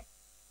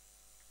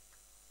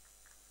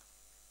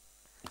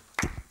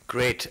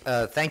 Great.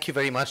 Thank you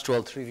very much to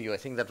all three of you. I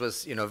think that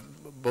was,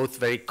 both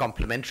very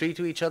complementary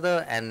to each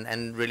other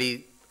and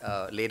really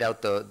laid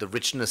out the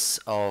richness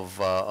of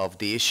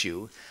the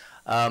issue.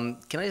 Can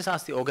I just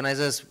ask the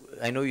organizers,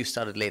 I know you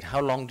started late, how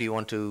long do you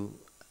want to,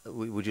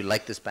 would you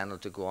like this panel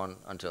to go on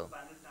until?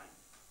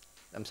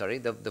 I'm sorry,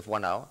 the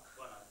 1 hour?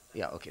 1 hour.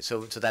 Yeah, okay, so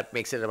that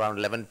makes it around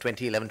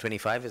 11:20,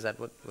 11:25, is that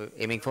what we're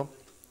aiming for?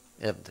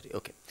 11:30,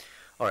 okay.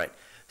 All right,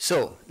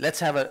 so let's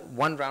have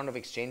one round of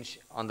exchange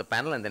on the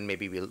panel and then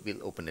maybe we'll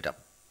open it up.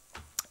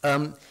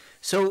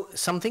 So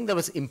something that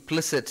was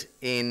implicit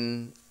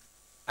in,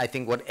 I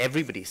think, what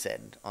everybody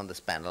said on this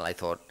panel, I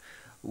thought,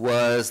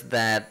 was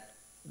that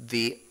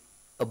the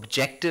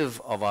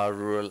objective of our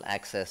rural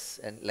access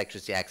and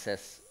electricity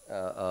access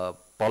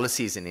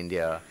policies in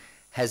India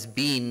has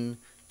been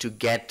to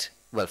get,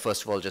 well,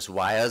 first of all, just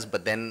wires,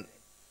 but then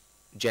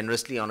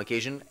generously on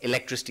occasion,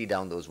 electricity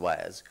down those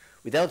wires,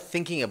 without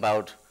thinking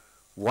about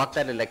what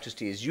that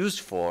electricity is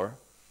used for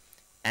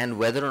and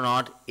whether or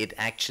not it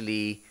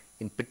actually,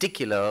 in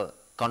particular,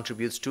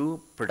 contributes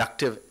to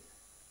productive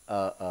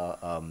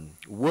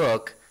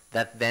work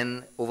that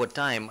then, over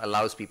time,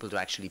 allows people to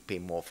actually pay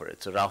more for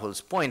it. So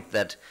Rahul's point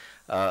that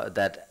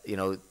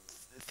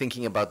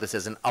thinking about this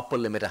as an upper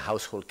limit a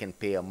household can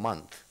pay a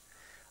month,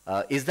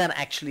 is that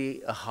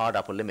actually a hard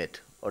upper limit,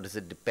 or does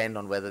it depend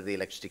on whether the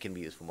electricity can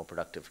be used for more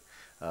productive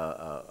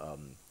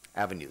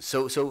avenues?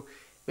 So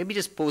maybe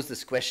just pose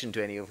this question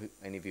to any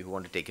of you who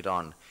want to take it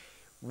on.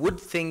 Would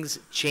things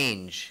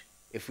change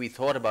if we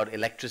thought about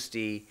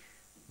electricity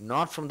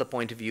not from the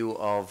point of view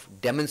of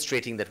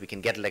demonstrating that we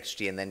can get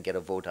electricity and then get a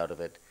vote out of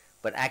it,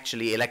 but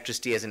actually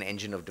electricity as an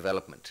engine of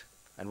development?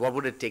 And what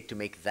would it take to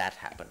make that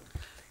happen?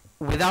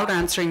 without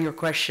answering your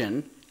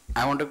question,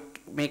 I want to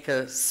make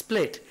a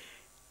split.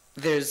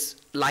 There's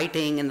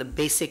lighting and the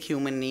basic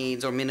human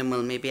needs, or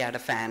minimal, maybe add a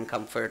fan,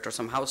 comfort, or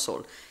some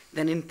household.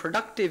 Then in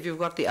productive, you've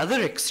got the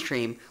other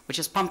extreme, which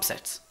is pump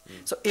sets.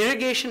 So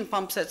irrigation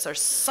pump sets are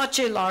such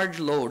a large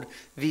load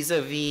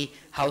vis-a-vis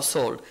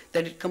household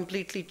that it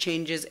completely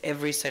changes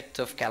every set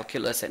of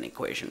calculus and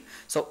equation.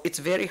 So it's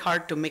very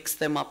hard to mix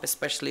them up,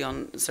 especially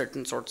on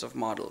certain sorts of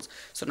models.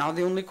 So now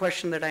the only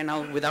question that I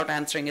now, without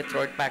answering it,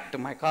 throw it back to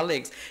my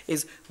colleagues,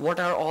 is what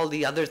are all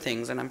the other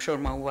things? And I'm sure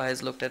Mahua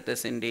has looked at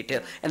this in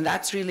detail. And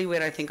that's really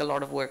where I think a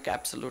lot of work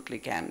absolutely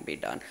can be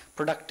done.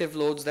 Productive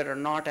loads that are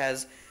not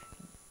as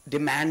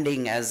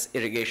demanding as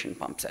irrigation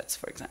pump sets,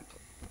 for example.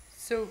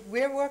 So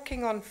we're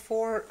working on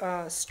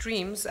 4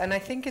 streams, and I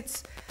think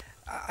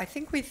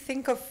we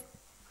think of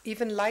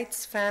even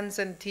lights, fans,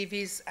 and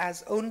TVs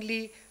as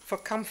only for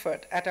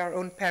comfort at our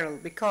own peril,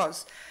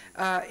 because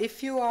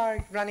if you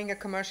are running a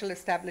commercial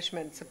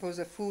establishment, suppose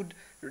a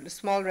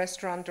small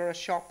restaurant or a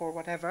shop or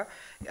whatever,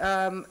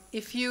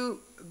 if you,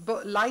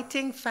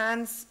 lighting,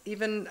 fans,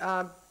 even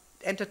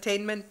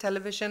entertainment,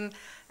 television,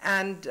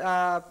 and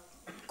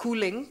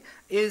cooling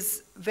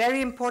is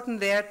very important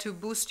there to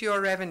boost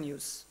your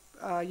revenues.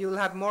 You'll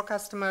have more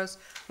customers,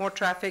 more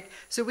traffic.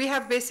 So we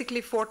have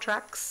basically 4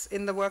 tracks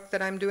in the work that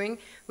I'm doing.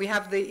 We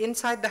have the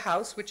inside the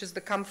house, which is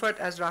the comfort,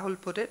 as Rahul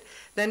put it.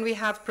 Then we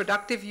have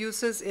productive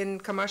uses in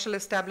commercial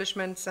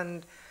establishments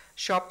and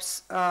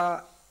shops,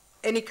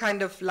 any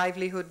kind of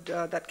livelihood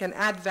that can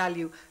add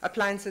value.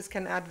 Appliances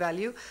can add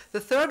value. The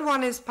third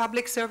one is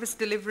public service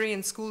delivery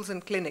in schools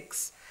and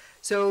clinics.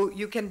 So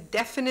you can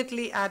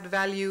definitely add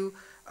value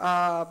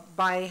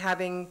by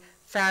having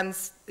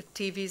fans,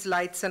 TVs,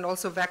 lights, and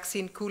also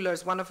vaccine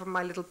coolers. One of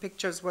my little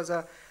pictures was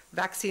a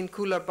vaccine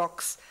cooler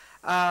box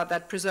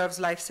that preserves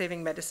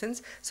life-saving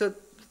medicines. So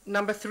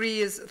number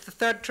 3 is, the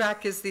third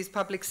track is these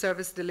public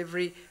service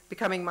delivery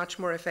becoming much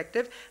more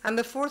effective. And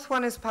the fourth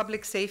one is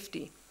public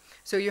safety.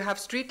 So you have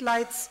street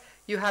lights,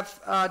 you have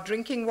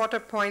drinking water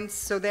points.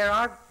 So there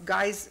are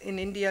guys in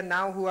India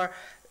now who are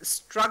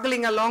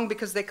struggling along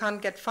because they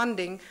can't get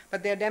funding,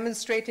 but they're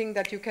demonstrating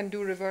that you can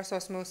do reverse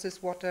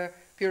osmosis water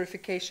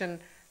purification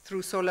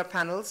through solar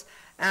panels,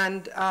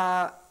 and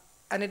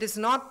it is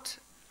not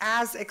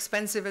as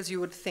expensive as you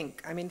would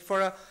think. I mean,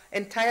 for an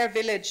entire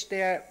village,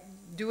 they're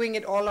doing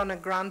it all on a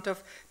grant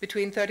of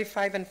between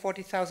 35 and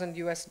 40,000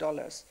 US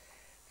dollars.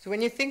 So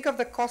when you think of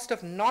the cost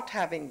of not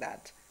having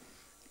that,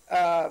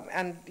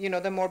 and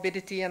the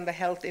morbidity and the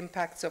health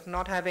impacts of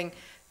not having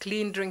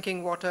clean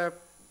drinking water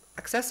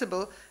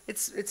accessible,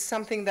 it's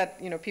something that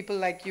people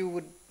like you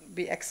would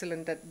be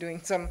excellent at doing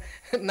some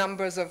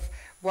numbers of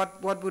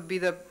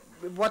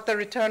what the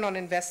return on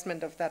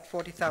investment of that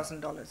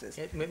 $40,000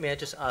 is. May I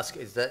just ask,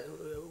 is that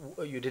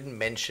you didn't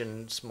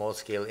mention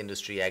small-scale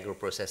industry,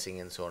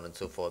 agro-processing, and so on and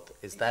so forth.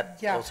 Is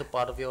that also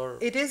part of your?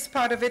 It is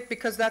part of it,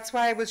 because that's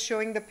why I was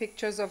showing the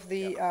pictures of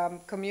the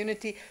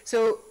community.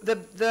 So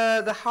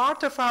the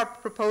heart of our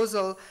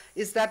proposal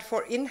is that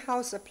for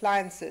in-house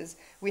appliances,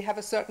 we have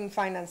a certain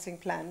financing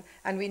plan,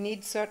 and we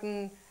need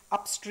certain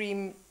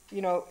upstream,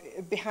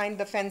 behind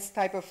the fence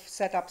type of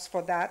setups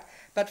for that.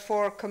 But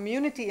for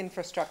community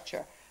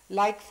infrastructure,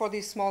 like for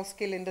these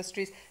small-scale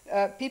industries,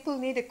 people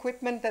need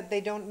equipment that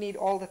they don't need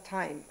all the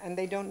time, and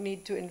they don't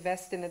need to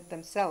invest in it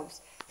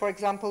themselves. For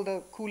example,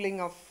 the cooling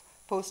of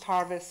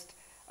post-harvest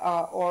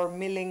or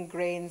milling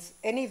grains,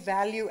 any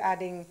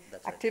value-adding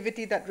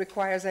activity that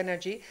requires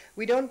energy.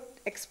 We don't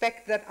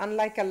expect that,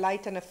 unlike a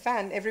light and a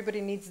fan, everybody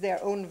needs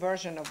their own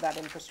version of that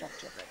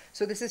infrastructure.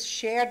 So this is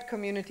shared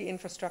community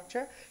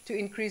infrastructure to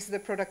increase the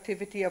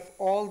productivity of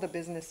all the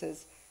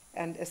businesses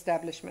and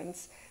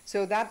establishments.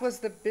 So that was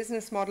the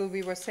business model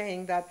we were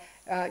saying, that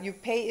you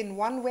pay in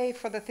one way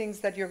for the things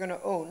that you're going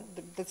to own,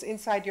 that's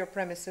inside your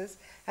premises,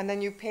 and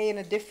then you pay in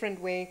a different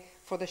way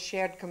for the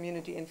shared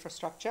community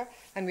infrastructure,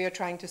 and we are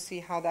trying to see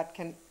how that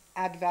can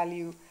add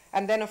value.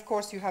 And then, of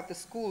course, you have the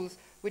schools,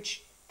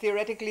 which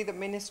theoretically the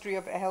Ministry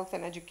of Health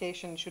and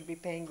Education should be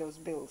paying those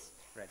bills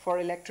for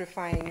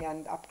electrifying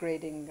and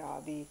upgrading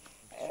the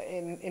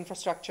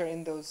infrastructure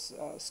in those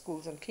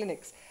schools and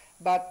clinics.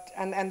 But,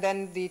 and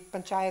then the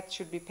panchayat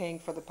should be paying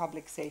for the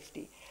public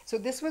safety. So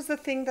this was the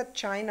thing that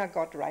China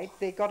got right.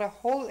 They got a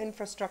whole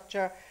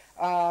infrastructure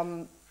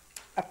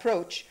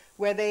approach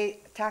where they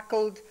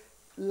tackled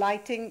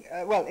lighting,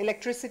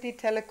 electricity,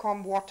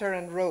 telecom, water,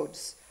 and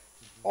roads,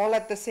 all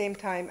at the same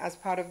time as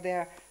part of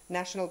their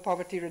national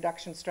poverty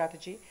reduction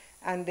strategy.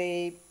 And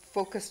they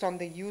focused on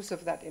the use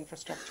of that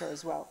infrastructure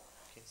as well.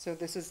 Okay. So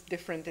this is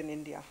different in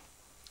India.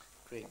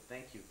 Great,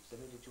 thank you.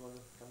 Semi, did you want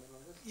to come in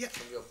on this?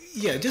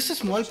 Yeah, just a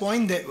small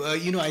point that,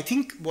 I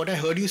think what I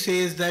heard you say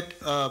is that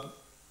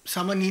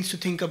someone needs to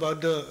think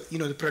about the,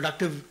 the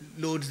productive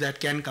loads that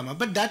can come up,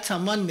 but that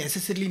someone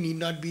necessarily need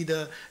not be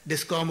the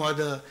discom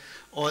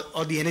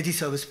or the energy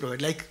service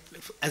provider. Like,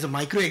 as a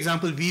micro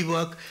example, we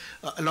work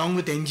along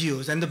with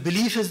NGOs, and the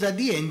belief is that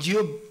the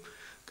NGO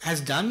has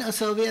done a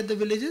survey at the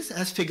villages,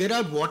 has figured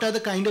out what are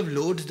the kind of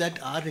loads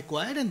that are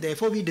required, and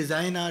therefore we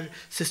design our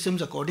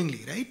systems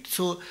accordingly, right?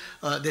 So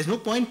there's no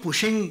point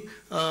pushing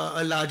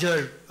a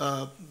larger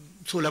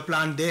solar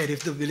plant there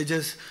if the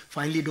villagers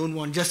finally don't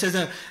want. Just as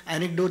an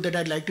anecdote that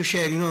I'd like to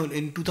share,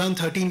 in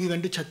 2013 we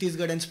went to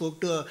Chhattisgarh and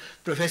spoke to a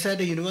professor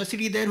at a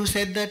university there who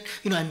said that,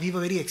 and we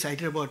were very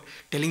excited about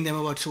telling them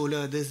about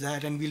solar, this,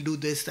 that, and we'll do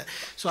this, that.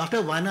 So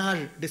after 1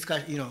 hour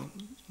discussion,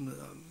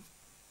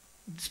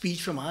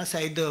 speech from our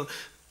side, the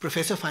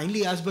professor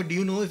finally asked, but do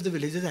you know if the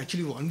villagers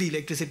actually want the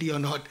electricity or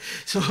not?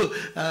 So,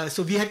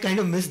 so we had kind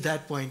of missed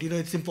that point.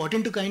 It's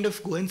important to kind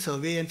of go and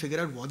survey and figure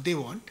out what they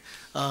want.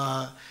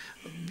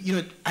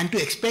 And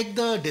to expect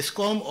the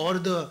discom or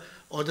the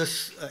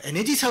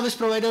energy service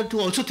provider to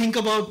also think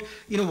about,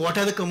 what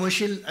are the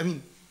commercial,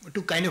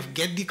 to kind of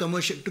get the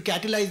commercial, to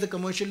catalyze the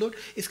commercial load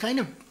is kind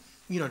of,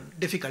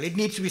 difficult. It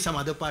needs to be some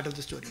other part of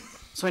the story.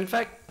 So in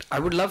fact, I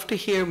would love to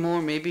hear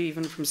more, maybe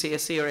even from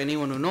CSE or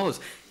anyone who knows.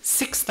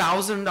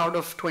 6,000 out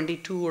of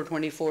 22 or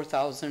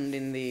 24,000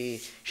 in the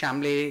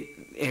Shamli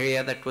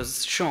area that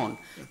was shown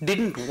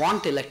didn't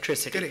want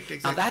electricity. Correct,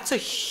 exactly. Now that's a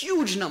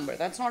huge number.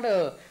 That's not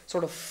a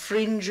sort of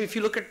fringe. If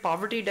you look at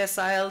poverty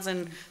deciles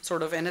and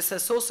sort of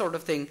NSSO sort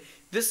of thing,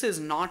 this is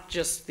not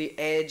just the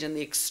edge and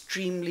the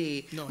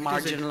extremely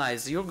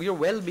marginalized. You're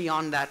well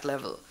beyond that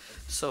level.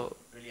 So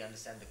really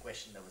understand the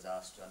question that was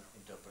asked to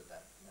interpret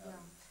that.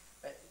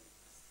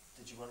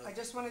 Did you want to? I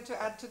just wanted to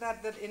add to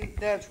that in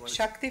the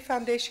Shakti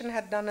Foundation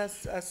had done a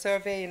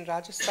survey in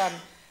Rajasthan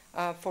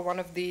for one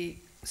of the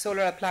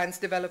solar appliance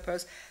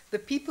developers. The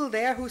people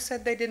there who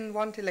said they didn't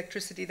want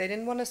electricity, they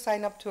didn't want to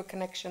sign up to a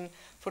connection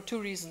for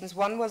 2 reasons.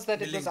 One was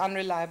that it was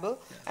unreliable,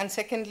 and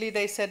secondly,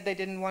 they said they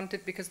didn't want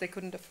it because they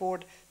couldn't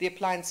afford the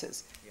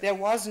appliances. There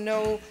was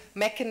no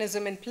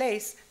mechanism in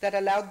place that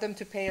allowed them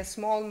to pay a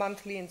small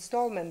monthly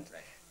installment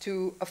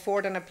to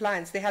afford an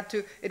appliance. They had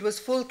to, it was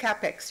full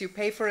capex, you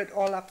pay for it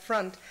all up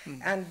front,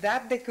 and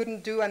that they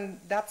couldn't do, and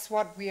that's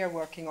what we are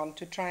working on,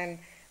 to try and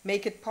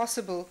make it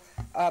possible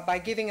by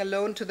giving a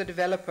loan to the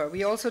developer.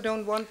 We also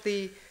don't want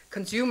the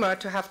consumer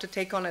to have to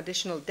take on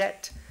additional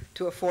debt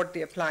to afford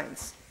the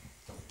appliance.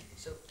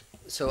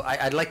 So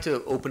I'd like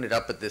to open it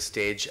up at this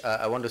stage.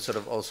 I want to sort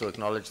of also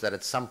acknowledge that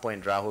at some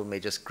point Rahul may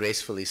just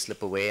gracefully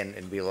slip away,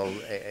 and we'll all,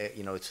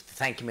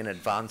 thank him in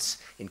advance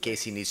in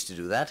case he needs to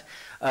do that.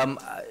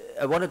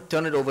 I want to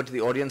turn it over to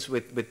the audience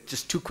with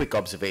just 2 quick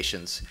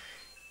observations.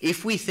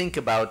 If we think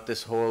about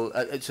this whole,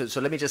 so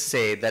let me just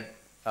say that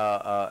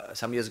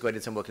some years ago I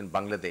did some work in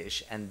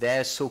Bangladesh, and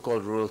their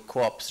so-called rural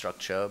co-op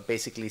structure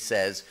basically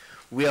says,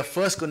 we are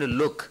first going to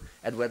look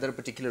at whether a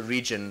particular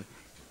region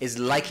is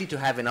likely to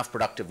have enough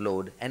productive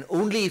load, and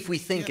only if we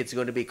think it's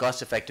going to be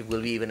cost effective will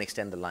we even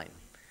extend the line,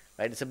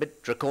 right? It's a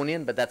bit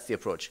draconian, but that's the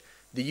approach.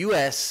 The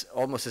US,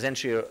 almost a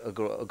century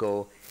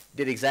ago,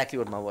 did exactly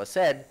what Mahua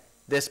said.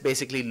 This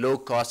basically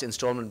low-cost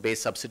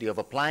installment-based subsidy of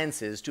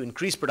appliances to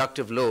increase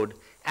productive load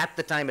at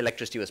the time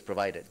electricity was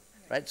provided,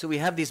 right? So we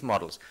have these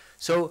models.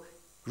 So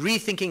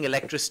rethinking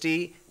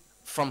electricity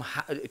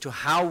to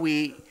how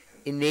we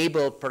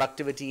enable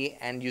productivity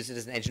and use it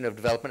as an engine of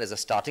development as a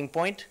starting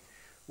point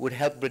would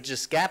help bridge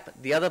this gap.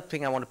 The other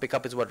thing I want to pick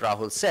up is what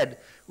Rahul said,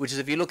 which is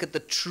if you look at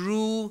the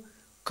true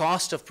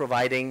cost of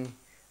providing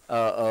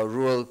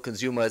rural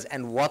consumers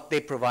and what they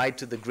provide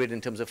to the grid in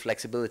terms of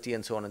flexibility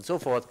and so on and so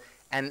forth,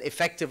 and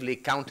effectively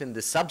count in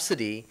the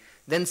subsidy,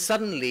 then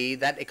suddenly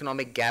that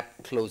economic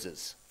gap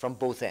closes from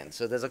both ends.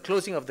 So there's a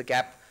closing of the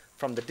gap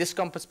from the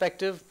discom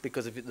perspective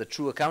because of the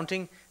true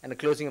accounting, and a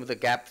closing of the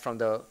gap from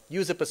the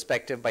user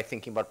perspective by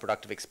thinking about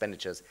productive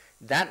expenditures.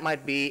 That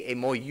might be a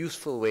more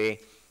useful way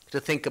to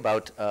think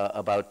about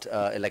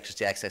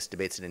electricity access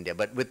debates in India.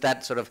 But with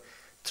that, sort of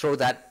throw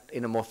that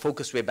in a more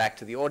focused way back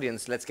to the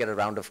audience. Let's get a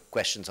round of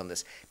questions on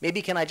this.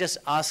 Maybe can I just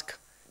ask,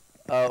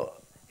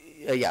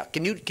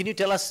 can you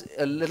tell us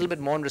a little bit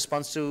more in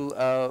response to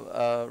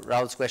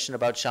Rahul's question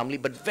about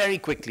Shamli, but very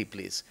quickly,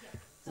 please. Yeah.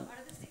 So out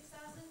of the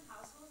 6,000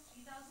 households,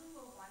 3,000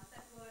 were ones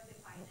that were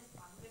defined as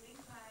unwilling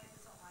by the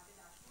Saumati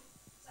dashboard.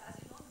 So as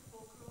you know, the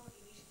 4 crore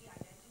initially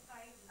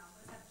identified, the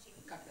numbers have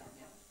changed down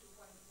to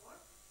 2.4.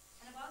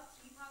 And about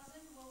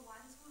 3,000 were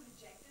ones who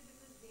rejected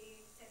because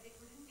they said they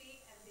couldn't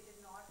pay and they did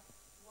not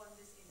want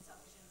this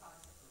insufficient power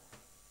supply.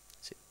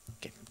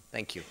 Okay,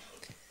 thank you.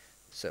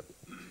 So.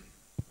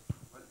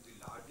 Well, the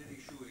larger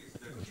issue is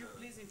that. Could you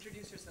please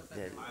introduce yourself?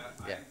 I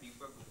am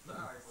Deepak Gupta.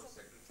 I was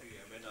Secretary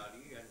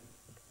MNRE, and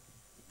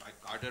my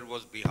cadre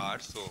was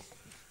Bihar. So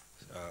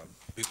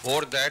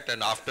before that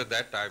and after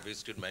that, I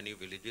visited many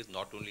villages,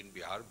 not only in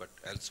Bihar but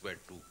elsewhere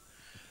too.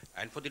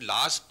 And for the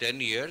last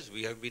 10 years,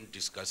 we have been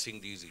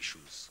discussing these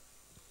issues.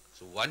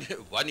 So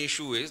one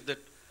issue is that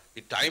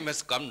the time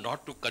has come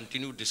not to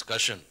continue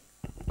discussion,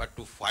 but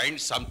to find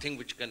something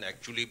which can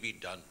actually be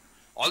done.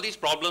 All these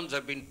problems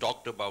have been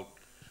talked about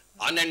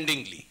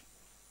unendingly.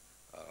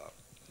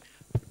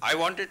 I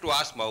wanted to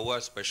ask Mahua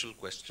a specific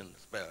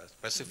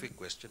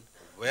question.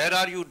 Where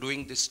are you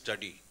doing this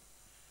study?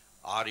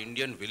 Are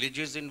Indian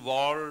villages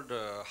involved?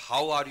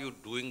 How are you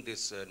doing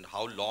this, and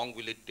how long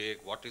will it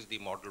take? What is the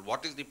model?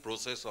 What is the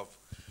process of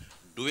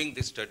doing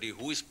this study,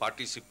 who is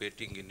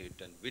participating in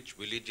it, and which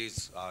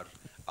villages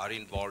are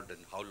involved, and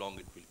how long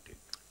it will take.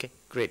 Okay,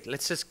 great.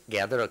 Let's just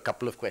gather a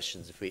couple of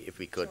questions if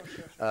we could.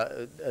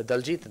 Sure.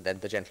 Daljit, and then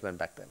the gentleman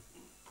back then.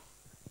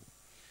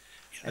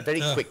 And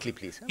very quickly,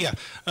 please. Yeah,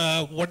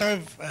 what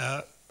I've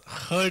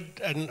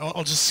heard and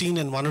also seen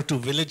in one or two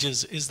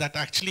villages is that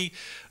actually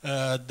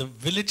the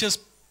villagers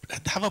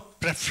have a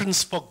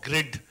preference for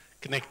grid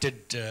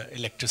connected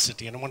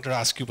electricity, and I want to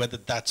ask you whether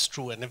that's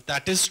true, and if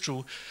that is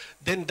true,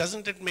 then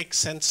doesn't it make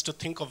sense to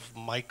think of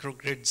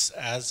microgrids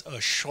as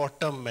a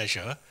short-term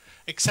measure,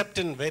 except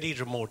in very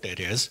remote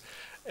areas,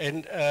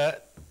 and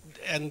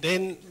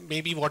then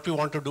maybe what we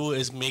want to do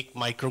is make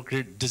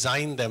microgrid,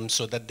 design them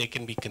so that they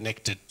can be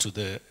connected to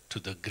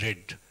the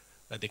grid,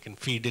 they can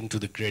feed into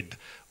the grid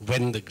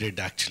when the grid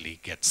actually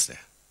gets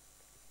there.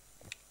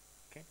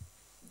 Okay,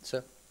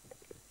 sir.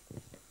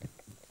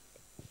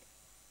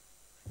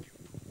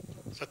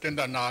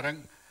 Satyendra Narang.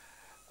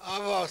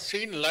 I've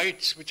seen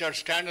lights which are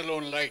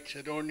standalone lights.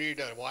 They don't need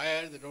a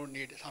wire, they don't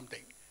need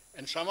something.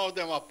 And some of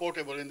them are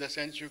portable in the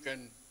sense you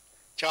can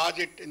charge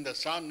it in the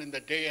sun in the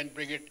day and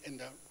bring it in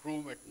the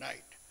room at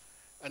night.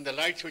 And the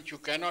lights which you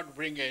cannot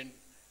bring in,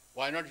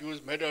 why not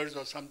use mirrors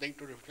or something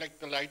to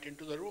reflect the light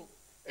into the room?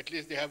 At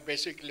least they have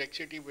basic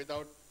electricity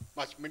without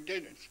much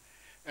maintenance.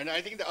 And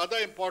I think the other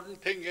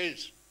important thing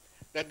is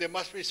that there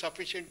must be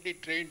sufficiently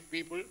trained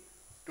people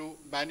to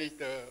manage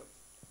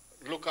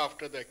look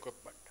after the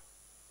equipment.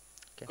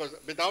 Okay. Because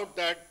without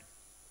that,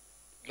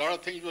 a lot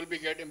of things will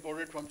get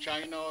imported from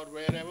China or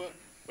wherever,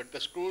 but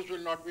the screws will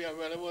not be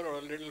available or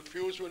a little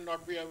fuse will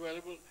not be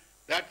available.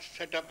 That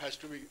setup has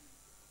to be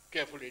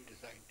carefully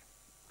designed.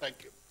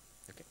 Thank you.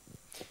 Okay,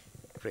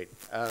 great.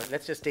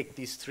 Let's just take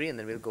these three and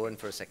then we'll go in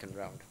for a second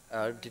round.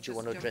 Did you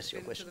want to address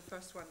your question? To the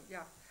first one, yeah.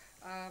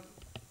 I'm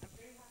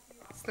very happy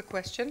you asked the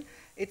question.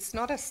 It's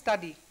not a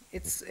study.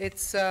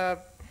 It's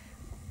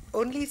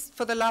only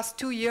for the last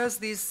 2 years,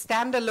 these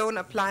standalone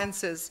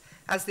appliances,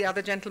 as the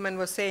other gentleman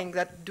was saying,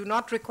 that do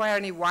not require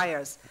any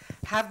wires,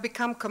 have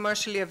become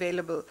commercially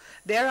available.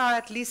 There are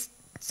at least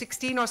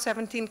 16 or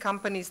 17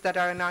 companies that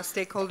are in our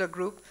stakeholder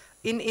group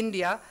in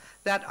India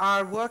that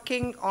are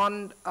working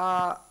on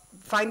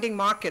finding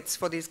markets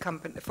for these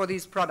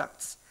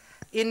products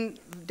in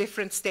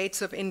different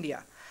states of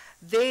India.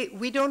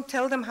 We don't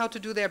tell them how to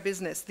do their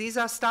business. These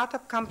are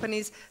startup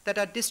companies that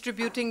are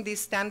distributing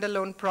these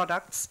standalone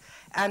products,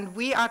 and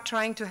we are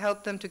trying to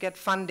help them to get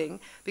funding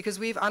because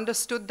we've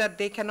understood that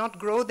they cannot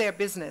grow their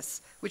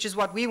business, which is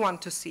what we want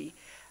to see,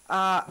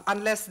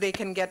 unless they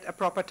can get a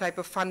proper type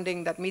of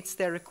funding that meets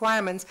their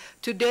requirements.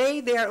 Today,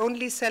 they are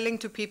only selling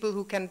to people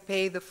who can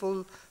pay the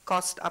full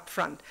cost up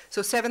front.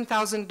 So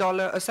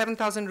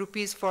 $7,000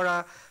 rupees for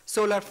a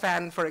solar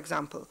fan, for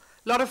example.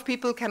 A lot of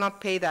people cannot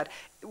pay that.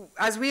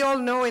 As we all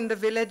know, in the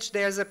village,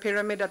 there's a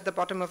pyramid at the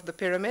bottom of the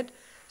pyramid.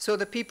 So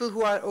the people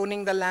who are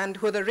owning the land,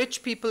 who are the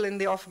rich people in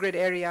the off-grid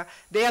area,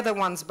 they are the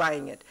ones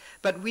buying it.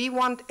 But we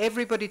want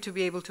everybody to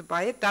be able to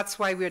buy it. That's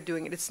why we're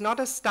doing it. It's not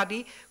a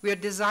study. We're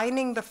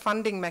designing the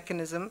funding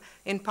mechanism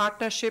in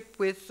partnership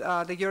with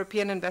the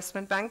European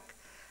Investment Bank.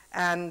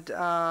 And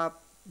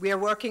we are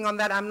working on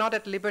that. I'm not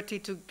at liberty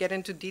to get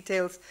into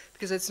details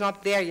because it's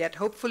not there yet.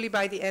 Hopefully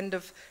by the end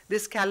of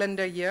this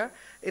calendar year,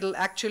 it'll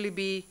actually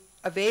be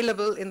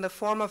available in the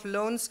form of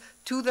loans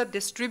to the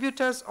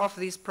distributors of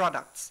these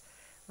products.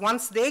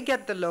 Once they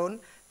get the loan,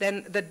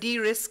 then the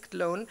de-risked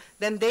loan,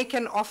 then they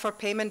can offer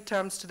payment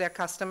terms to their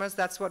customers.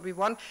 That's what we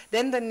want.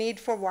 Then the need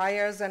for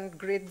wires and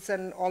grids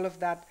and all of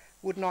that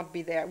would not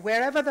be there.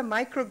 Wherever the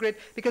microgrid,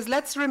 because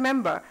let's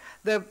remember,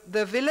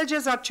 the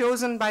villages are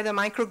chosen by the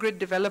microgrid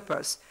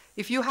developers.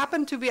 If you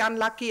happen to be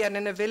unlucky and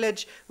in a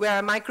village where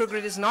a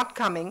microgrid is not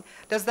coming,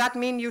 does that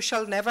mean you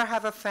shall never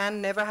have a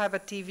fan, never have a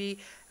TV?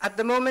 At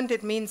the moment,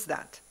 it means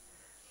that.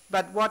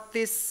 But what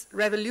this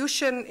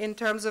revolution in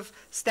terms of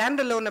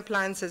standalone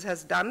appliances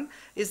has done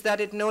is that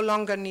it no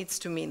longer needs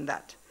to mean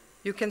that.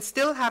 You can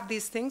still have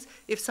these things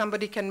if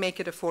somebody can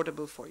make it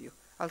affordable for you.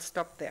 I'll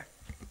stop there.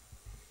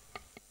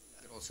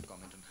 I'll also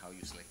comment on how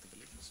you select the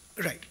villages.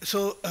 Right.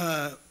 So,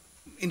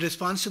 in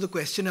response to the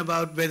question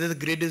about whether the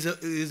grid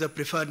is a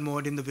preferred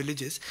mode in the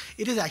villages,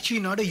 it is actually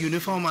not a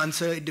uniform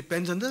answer. It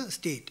depends on the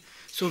state.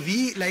 So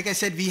we, like I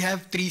said, we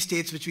have 3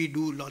 states which we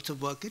do lots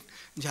of work in: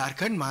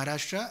 Jharkhand,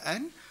 Maharashtra,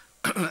 and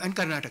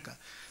Karnataka.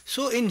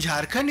 So in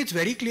Jharkhand, it's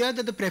very clear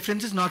that the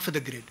preference is not for the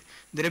grid.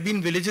 There have been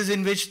villages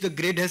in which the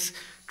grid has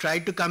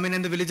tried to come in,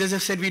 and the villagers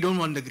have said, we don't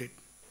want the grid.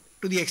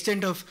 To the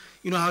extent of,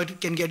 how it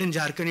can get in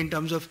Jharkhand in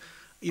terms of,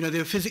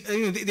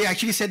 they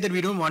actually said that we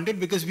don't want it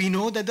because we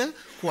know that the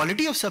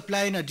quality of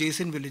supply in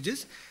adjacent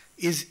villages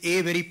is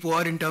A, very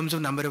poor in terms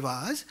of number of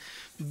hours,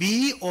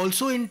 B,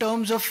 also in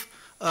terms of,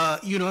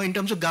 in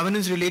terms of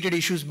governance related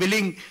issues,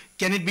 billing,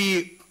 can it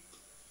be,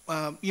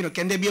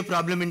 can there be a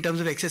problem in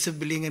terms of excessive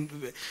billing?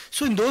 And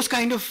so in those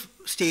kind of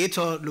states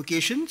or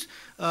locations,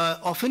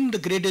 often the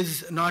grid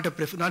is not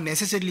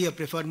necessarily a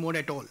preferred mode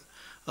at all.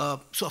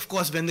 So of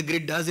course, when the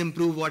grid does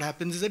improve, what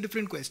happens is a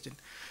different question.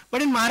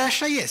 But in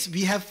Maharashtra, yes,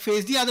 we have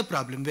faced the other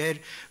problem where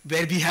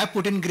we have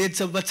put in grids,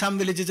 but some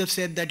villages have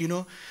said that,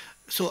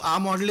 So our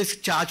model is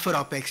charge for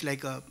OPEX,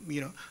 like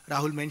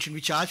Rahul mentioned.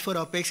 We charge for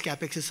OPEX,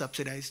 CAPEX is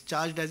subsidized.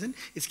 Charge doesn't,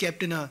 it's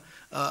kept in a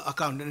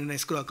account, in an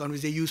escrow account,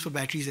 which they use for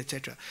batteries,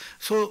 etc.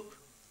 So,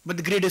 but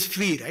the grid is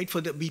free, right,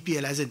 for the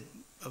BPL, as in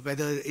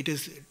whether it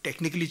is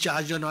technically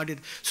charged or not.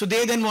 So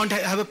they then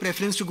have a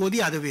preference to go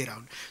the other way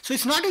around. So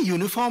it's not a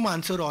uniform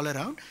answer all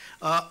around.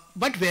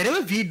 But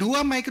wherever we do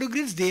our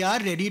microgrids, they are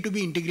ready to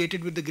be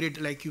integrated with the grid,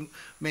 like you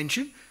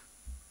mentioned.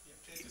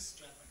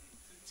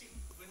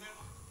 When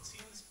I've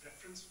seen this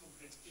preference for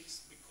grids,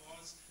 it's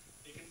because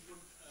they can put,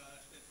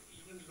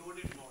 even load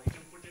it more. You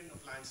can put in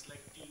appliances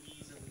like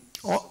TVs and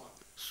so on.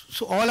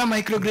 So all our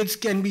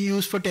microgrids can be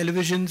used for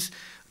televisions,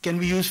 can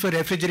be used for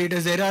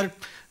refrigerators.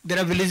 There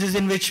are villages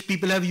in which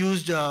people have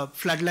used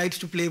floodlights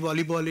to play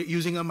volleyball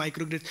using a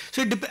microgrid.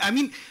 So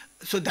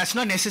so that's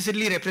not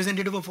necessarily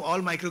representative of all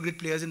microgrid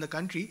players in the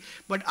country,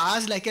 but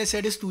ours, like I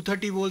said, is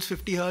 230 volts,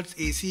 50 hertz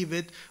AC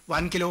with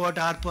 1 kilowatt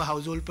hour per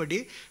household per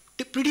day.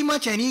 Pretty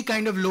much any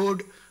kind of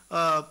load,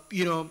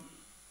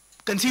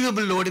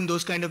 conceivable load in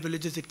those kind of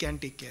villages it can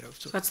take care of.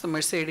 So that's the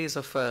Mercedes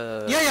of.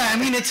 I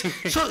mean, it's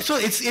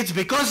it's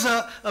because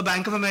a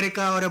Bank of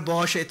America or a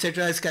Bosch,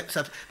 etc. is,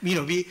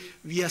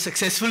 we are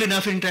successful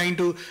enough in trying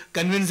to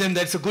convince them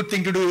that's a good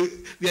thing to do.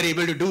 We are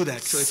able to do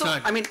that. So it's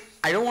not. I mean,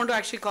 I don't want to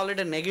actually call it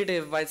a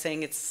negative by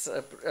saying it's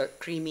a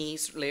creamy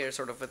layer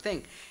sort of a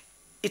thing.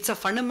 It's a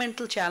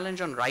fundamental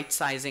challenge on right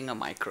sizing a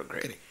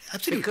microgrid. Correct.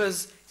 Absolutely.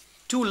 Because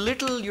too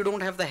little, you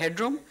don't have the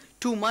headroom.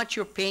 Too much,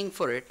 you're paying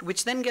for it,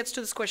 which then gets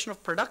to this question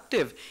of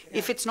productive. Yeah.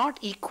 If it's not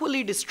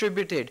equally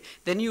distributed,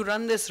 then you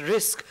run this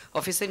risk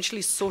of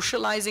essentially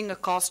socializing a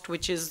cost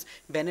which is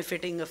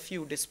benefiting a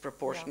few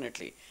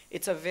disproportionately. Yeah.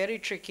 It's a very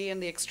tricky,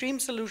 and the extreme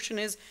solution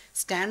is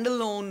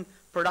standalone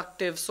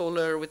productive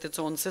solar with its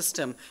own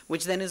system,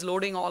 which then is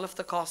loading all of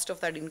the cost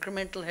of that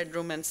incremental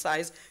headroom and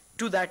size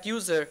to that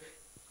user.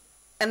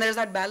 And there's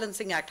that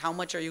balancing act. How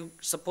much are you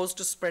supposed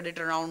to spread it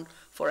around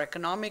for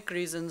economic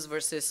reasons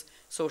versus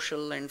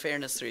social and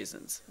fairness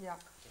reasons? Yeah.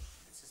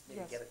 Let's just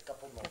maybe get a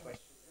couple more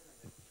questions.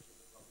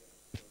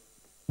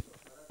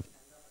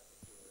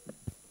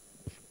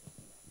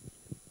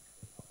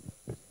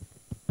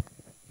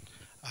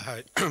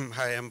 Hi,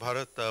 hi, I'm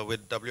Bharat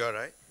with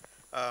WRI.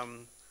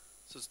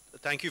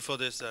 Thank you for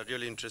this,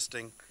 really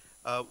interesting.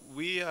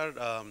 We are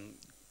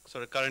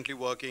sort of currently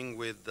working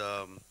with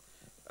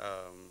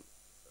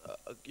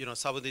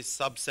some of these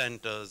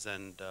sub-centers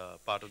and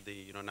part of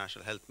the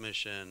National Health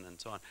Mission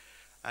and so on.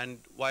 And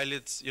while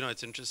it's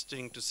it's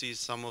interesting to see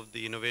some of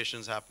the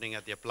innovations happening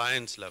at the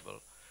appliance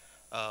level,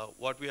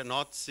 what we are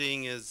not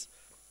seeing is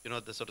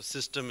the sort of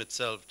system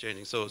itself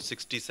changing. So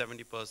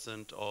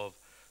 60–70% of,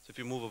 so if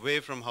you move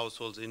away from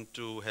households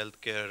into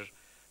healthcare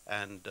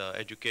and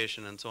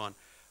education and so on,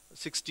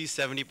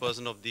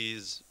 60–70% of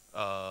these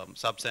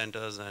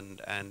sub-centers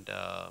and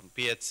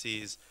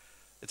PHCs,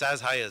 it's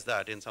as high as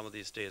that in some of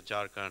these states,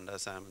 Jharkhand,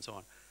 Assam, and so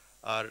on,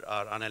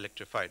 are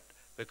unelectrified.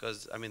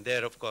 Because, I mean,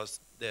 there, of course,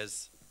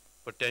 there's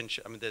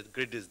potential, I mean, the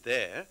grid is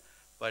there,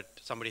 but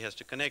somebody has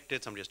to connect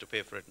it, somebody has to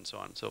pay for it, and so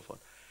on and so forth.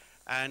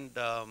 And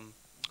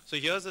so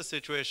here's a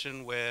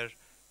situation where,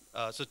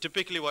 so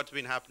typically what's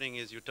been happening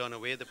is you turn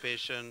away the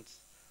patients,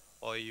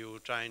 or you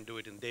try and do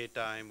it in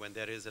daytime when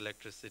there is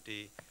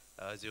electricity,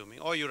 assuming,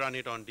 or you run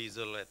it on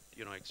diesel at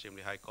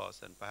extremely high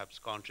cost and perhaps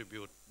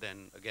contribute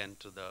then again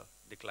to the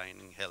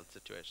declining health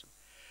situation.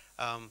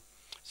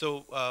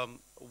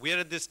 We're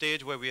at this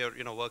stage where we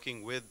are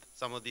working with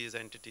some of these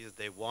entities.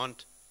 They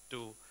want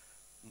to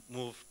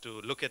move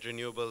to look at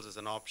renewables as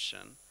an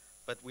option,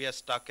 but we are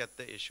stuck at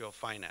the issue of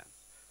finance.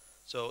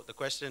 So the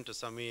question to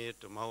Samir,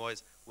 to Mahua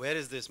is, where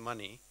is this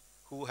money?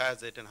 Who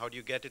has it? And how do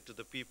you get it to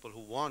the people who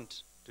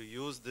want to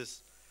use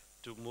this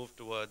to move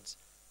towards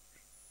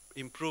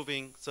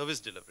improving service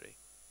delivery?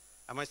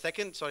 And my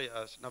second,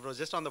 Navroz,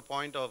 just on the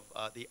point of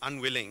the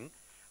unwilling,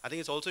 I think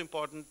it's also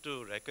important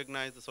to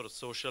recognize the sort of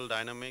social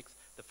dynamics,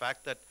 the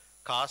fact that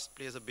caste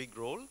plays a big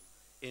role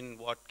in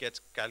what gets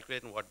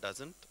calculated and what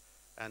doesn't.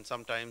 And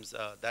sometimes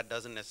that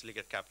doesn't necessarily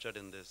get captured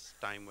in this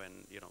time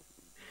when,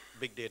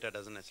 big data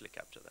doesn't necessarily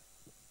capture that.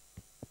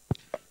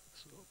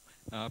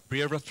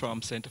 Priyavrat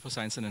from Center for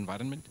Science and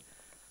Environment.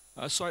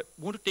 So I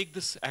want to take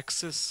this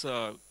access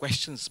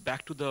questions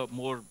back to the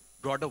more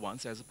broader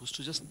ones as opposed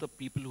to just the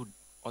people who,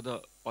 or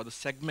the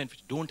segment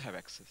which don't have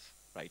access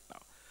right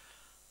now.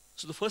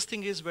 So the first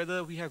thing is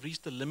whether we have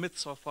reached the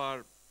limits of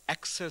our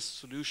access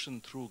solution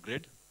through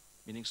grid,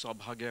 meaning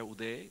Saubhagya,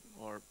 Uday,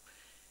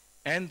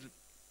 and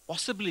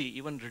possibly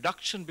even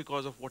reduction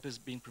because of what is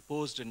being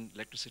proposed in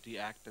Electricity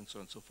Act and so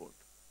on and so forth.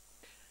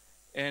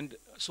 And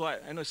so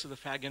I know it's the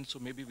fag end, so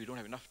maybe we don't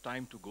have enough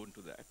time to go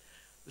into that.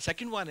 The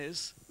second one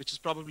is, which is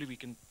probably we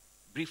can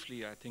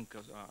briefly, I think,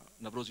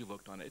 Navroz, you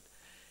worked on it,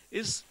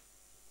 is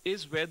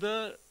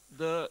whether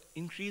the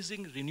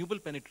increasing renewable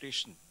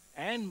penetration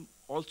and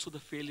also the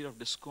failure of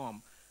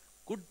discom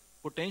could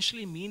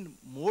potentially mean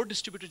more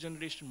distributed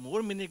generation,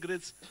 more mini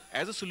grids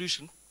as a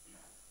solution,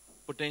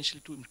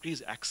 potentially to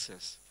increase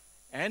access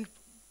and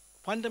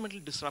fundamental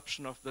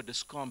disruption of the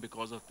discom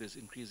because of this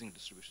increasing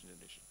distribution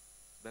generation.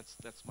 That's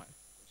my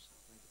question.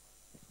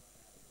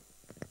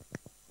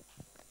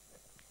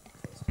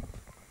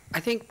 I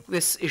think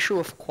this issue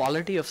of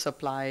quality of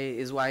supply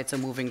is why it's a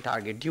moving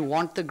target. Do you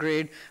want the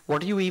grid?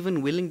 What are you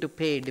even willing to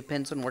pay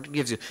depends on what it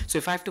gives you. So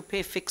if I have to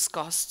pay fixed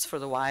costs for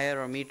the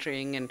wire or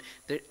metering and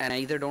I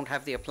either don't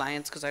have the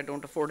appliance because I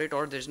don't afford it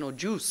or there's no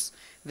juice,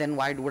 then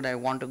why would I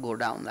want to go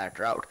down that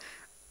route?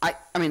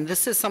 I mean,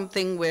 this is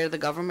something where the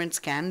governments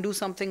can do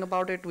something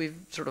about it. We've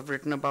sort of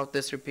written about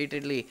this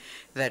repeatedly,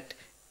 that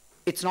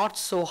it's not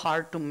so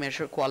hard to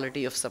measure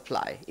quality of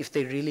supply if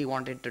they really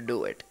wanted to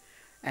do it.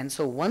 And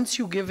so once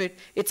you give it,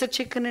 it's a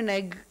chicken and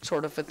egg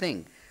sort of a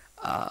thing.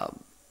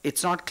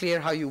 It's not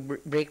clear how you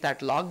break that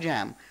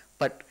logjam,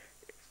 but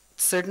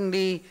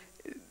certainly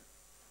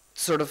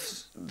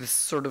this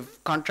sort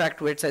of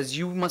contract where it says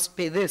you must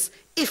pay this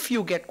if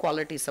you get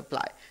quality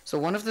supply. So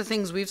one of the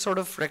things we've sort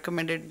of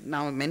recommended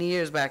now many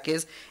years back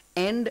is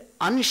end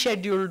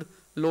unscheduled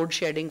load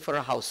shedding for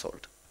a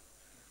household.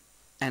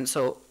 And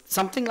so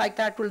something like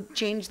that will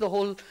change the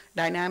whole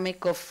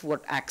dynamic of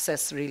what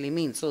access really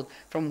means. So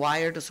from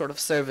wire to sort of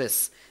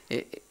service,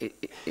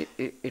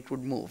 it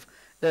would move.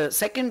 The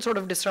second sort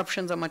of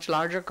disruption is a much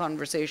larger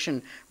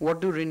conversation. What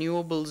do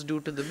renewables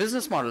do to the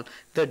business model?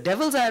 The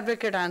devil's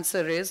advocate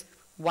answer is,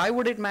 why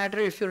would it matter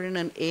if you're in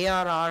an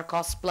ARR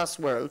cost plus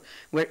world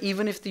where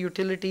even if the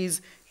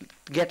utilities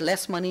get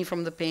less money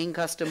from the paying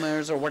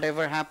customers or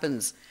whatever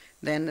happens,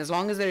 then as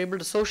long as they're able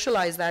to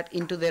socialize that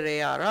into their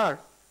ARR,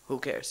 who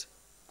cares?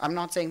 I'm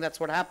not saying that's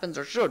what happens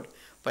or should,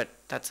 but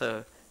that's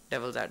a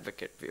devil's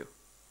advocate view.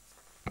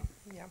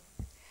 Yeah.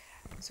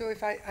 So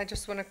if I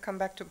just want to come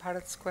back to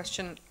Bharat's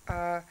question,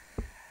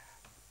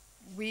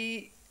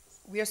 we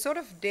are sort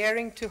of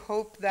daring to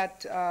hope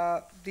that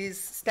these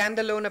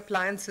standalone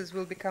appliances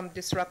will become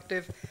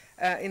disruptive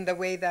in the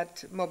way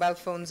that mobile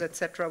phones,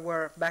 etc.,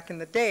 were back in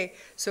the day.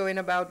 So in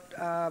about,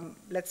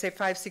 let's say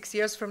 5-6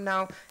 years from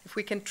now, if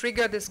we can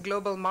trigger this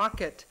global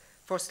market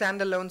for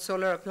standalone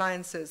solar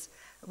appliances,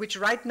 which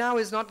right now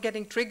is not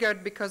getting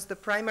triggered because the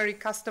primary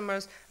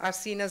customers are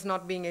seen as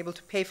not being able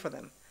to pay for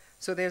them.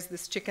 So there's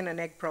this chicken and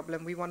egg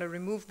problem. We want to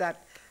remove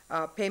that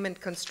payment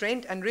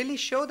constraint and really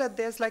show that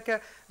there's like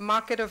a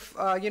market of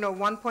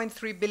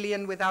 1.3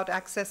 billion without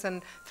access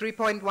and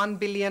 3.1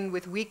 billion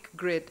with weak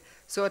grid.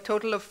 So a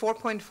total of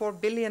 4.4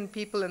 billion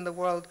people in the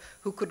world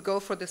who could go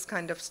for this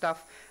kind of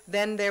stuff.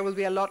 Then there will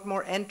be a lot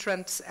more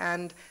entrants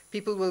and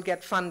people will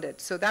get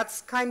funded. So that's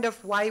kind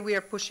of why we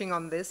are pushing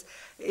on this.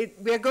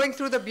 We are going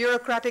through the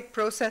bureaucratic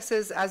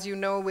processes, as you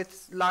know,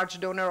 with large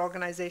donor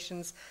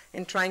organizations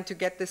in trying to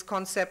get this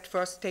concept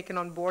first taken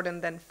on board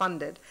and then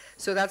funded.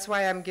 So that's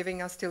why I'm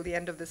giving us till the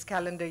end of this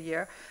calendar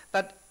year.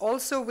 But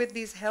also with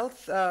these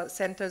health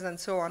centers and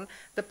so on,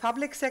 the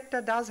public sector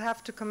does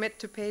have to commit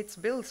to pay its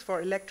bills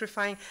for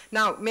electrifying.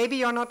 Now, maybe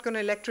you're not going to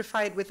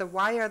electrify it with a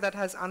wire that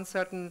has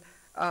uncertain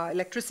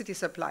electricity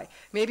supply.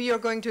 Maybe you're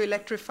going to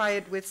electrify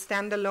it with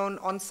standalone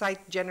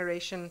on-site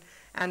generation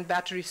and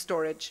battery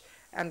storage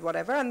and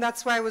whatever. And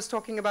that's why I was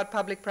talking about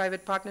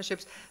public-private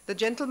partnerships. The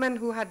gentleman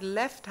who had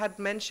left had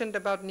mentioned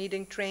about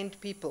needing trained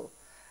people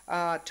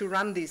to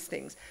run these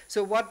things.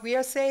 So what we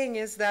are saying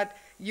is that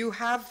you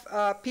have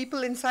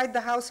people inside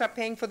the house are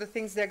paying for the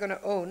things they're going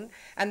to own,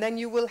 and then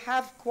you will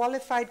have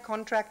qualified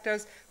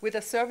contractors with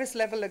a service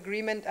level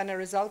agreement and a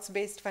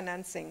results-based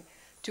financing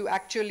to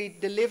actually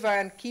deliver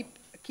and keep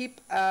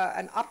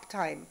an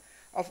uptime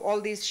of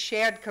all these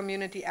shared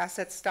community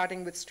assets,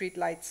 starting with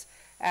streetlights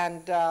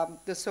and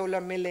the solar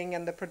milling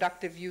and the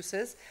productive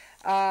uses.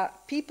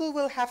 People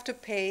will have to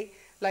pay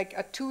like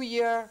a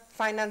 2-year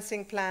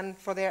financing plan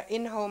for their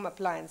in-home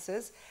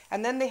appliances,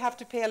 and then they have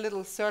to pay a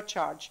little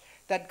surcharge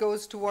that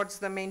goes towards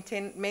the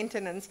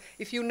maintenance.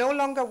 If you no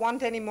longer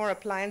want any more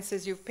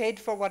appliances, you've paid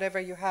for whatever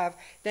you have,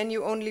 then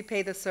you only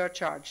pay the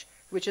surcharge,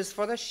 which is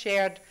for the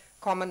shared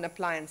common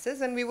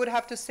appliances. And we would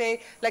have to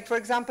say, like, for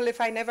example,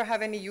 if I never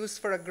have any use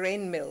for a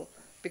grain mill,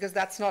 because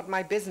that's not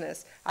my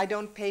business, I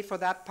don't pay for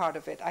that part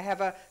of it. I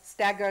have a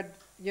staggered,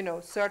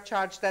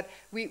 surcharge that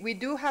we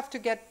do have to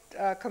get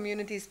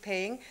communities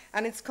paying,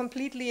 and it's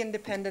completely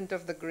independent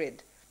of the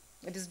grid.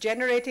 It is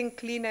generating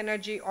clean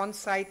energy on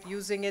site,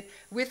 using it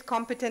with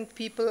competent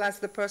people. As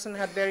the person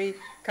had very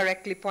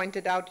correctly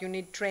pointed out, you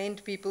need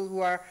trained people who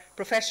are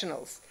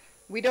professionals.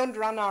 We don't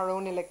run our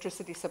own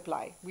electricity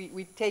supply.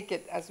 We take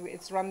it as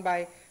it's run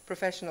by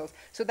professionals.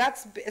 So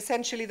that's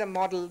essentially the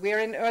model. We're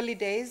in early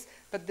days,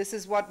 but this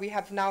is what we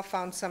have now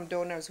found some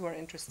donors who are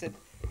interested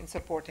in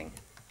supporting.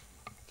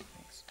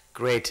 Thanks.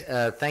 Great.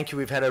 Thank you.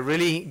 We've had a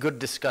really good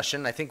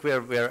discussion. I think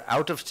we're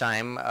out of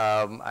time.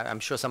 I'm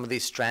sure some of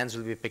these strands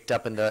will be picked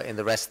up in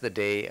the rest of the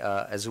day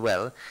as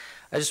well.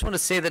 I just want to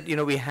say that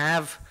we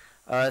have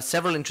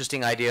several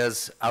interesting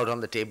ideas out on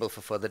the table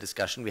for further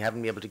discussion. We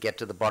haven't been able to get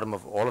to the bottom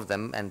of all of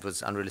them, and it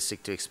was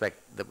unrealistic to expect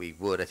that we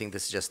would. I think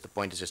this is just the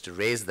point is just to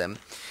raise them.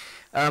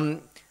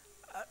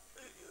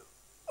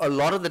 A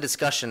lot of the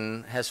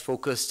discussion has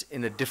focused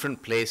in a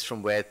different place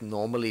from where it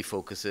normally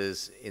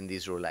focuses in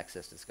these rural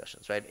access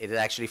discussions, right? It is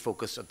actually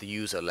focused at the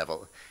user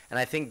level. And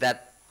I think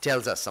that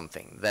tells us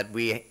something, that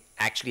we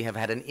actually have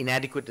had an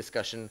inadequate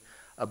discussion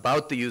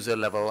about the user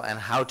level and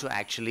how to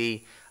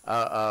actually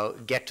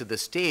get to the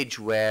stage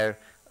where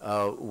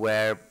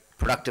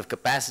productive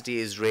capacity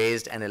is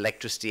raised and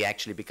electricity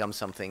actually becomes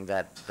something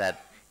that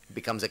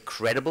becomes a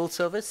credible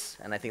service.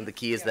 And I think the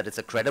key is that it's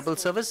a credible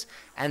service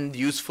and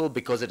useful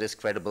because it is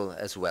credible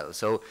as well.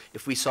 So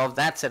if we solve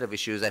that set of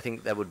issues, I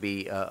think that would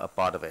be a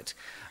part of it.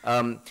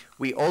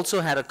 We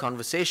also had a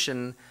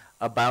conversation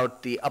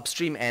about the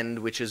upstream end,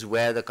 which is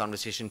where the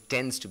conversation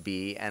tends to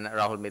be, and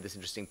Rahul made this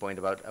interesting point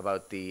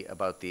about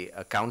the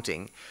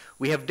accounting.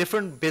 We have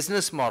different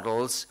business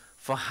models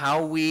for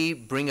how we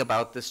bring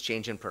about this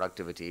change in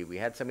productivity. We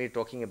had somebody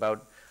talking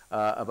about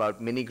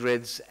mini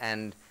grids,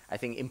 and I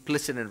think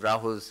implicit in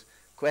Rahul's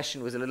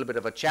question was a little bit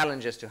of a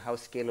challenge as to how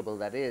scalable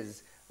that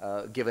is,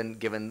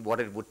 given what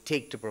it would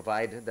take to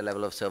provide the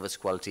level of service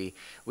quality.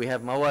 We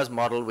have Mahua's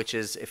model, which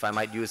is, if I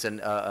might use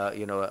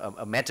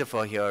a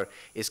metaphor here,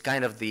 is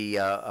kind of the,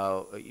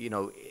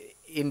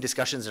 in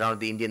discussions around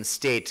the Indian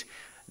state,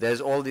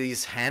 there's all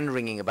these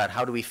hand-wringing about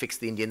how do we fix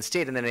the Indian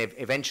state, and then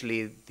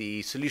eventually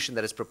the solution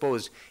that is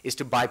proposed is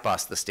to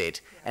bypass the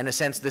state. Yeah. In a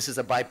sense, this is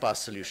a bypass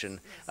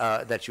solution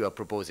that you are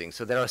proposing.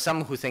 So there are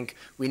some who think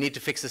we need to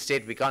fix the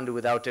state, we can't do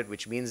without it,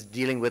 which means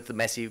dealing with the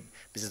messy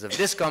business of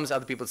discoms.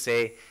 Other people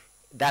say,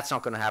 that's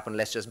not going to happen,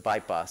 let's just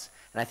bypass.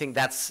 And I think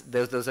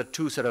those are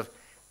two sort of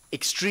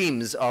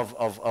extremes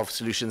of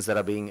solutions that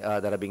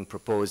are being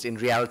proposed. In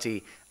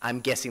reality, I'm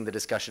guessing the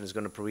discussion is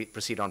going to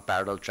proceed on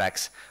parallel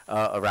tracks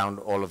around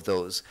all of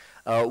those.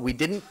 We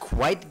didn't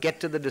quite get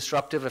to the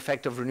disruptive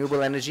effect of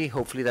renewable energy.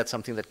 Hopefully that's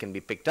something that can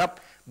be picked up.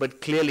 But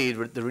clearly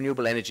the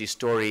renewable energy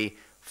story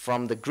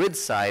from the grid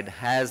side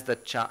has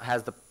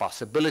the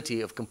possibility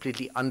of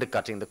completely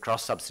undercutting the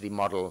cross-subsidy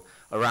model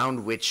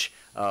around which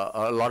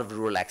a lot of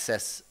rural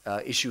access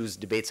issues,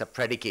 debates are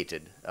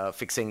predicated,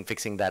 fixing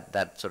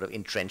that sort of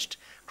entrenched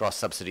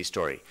cross-subsidy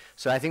story.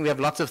 So I think we have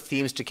lots of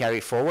themes to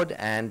carry forward,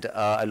 and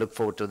I look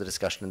forward to the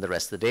discussion in the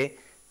rest of the day.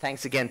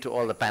 Thanks again to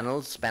all the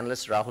panelists,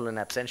 Rahul in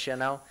absentia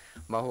now,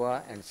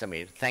 Mahua and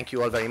Samir. Thank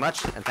you all very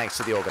much, and thanks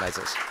to the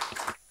organizers.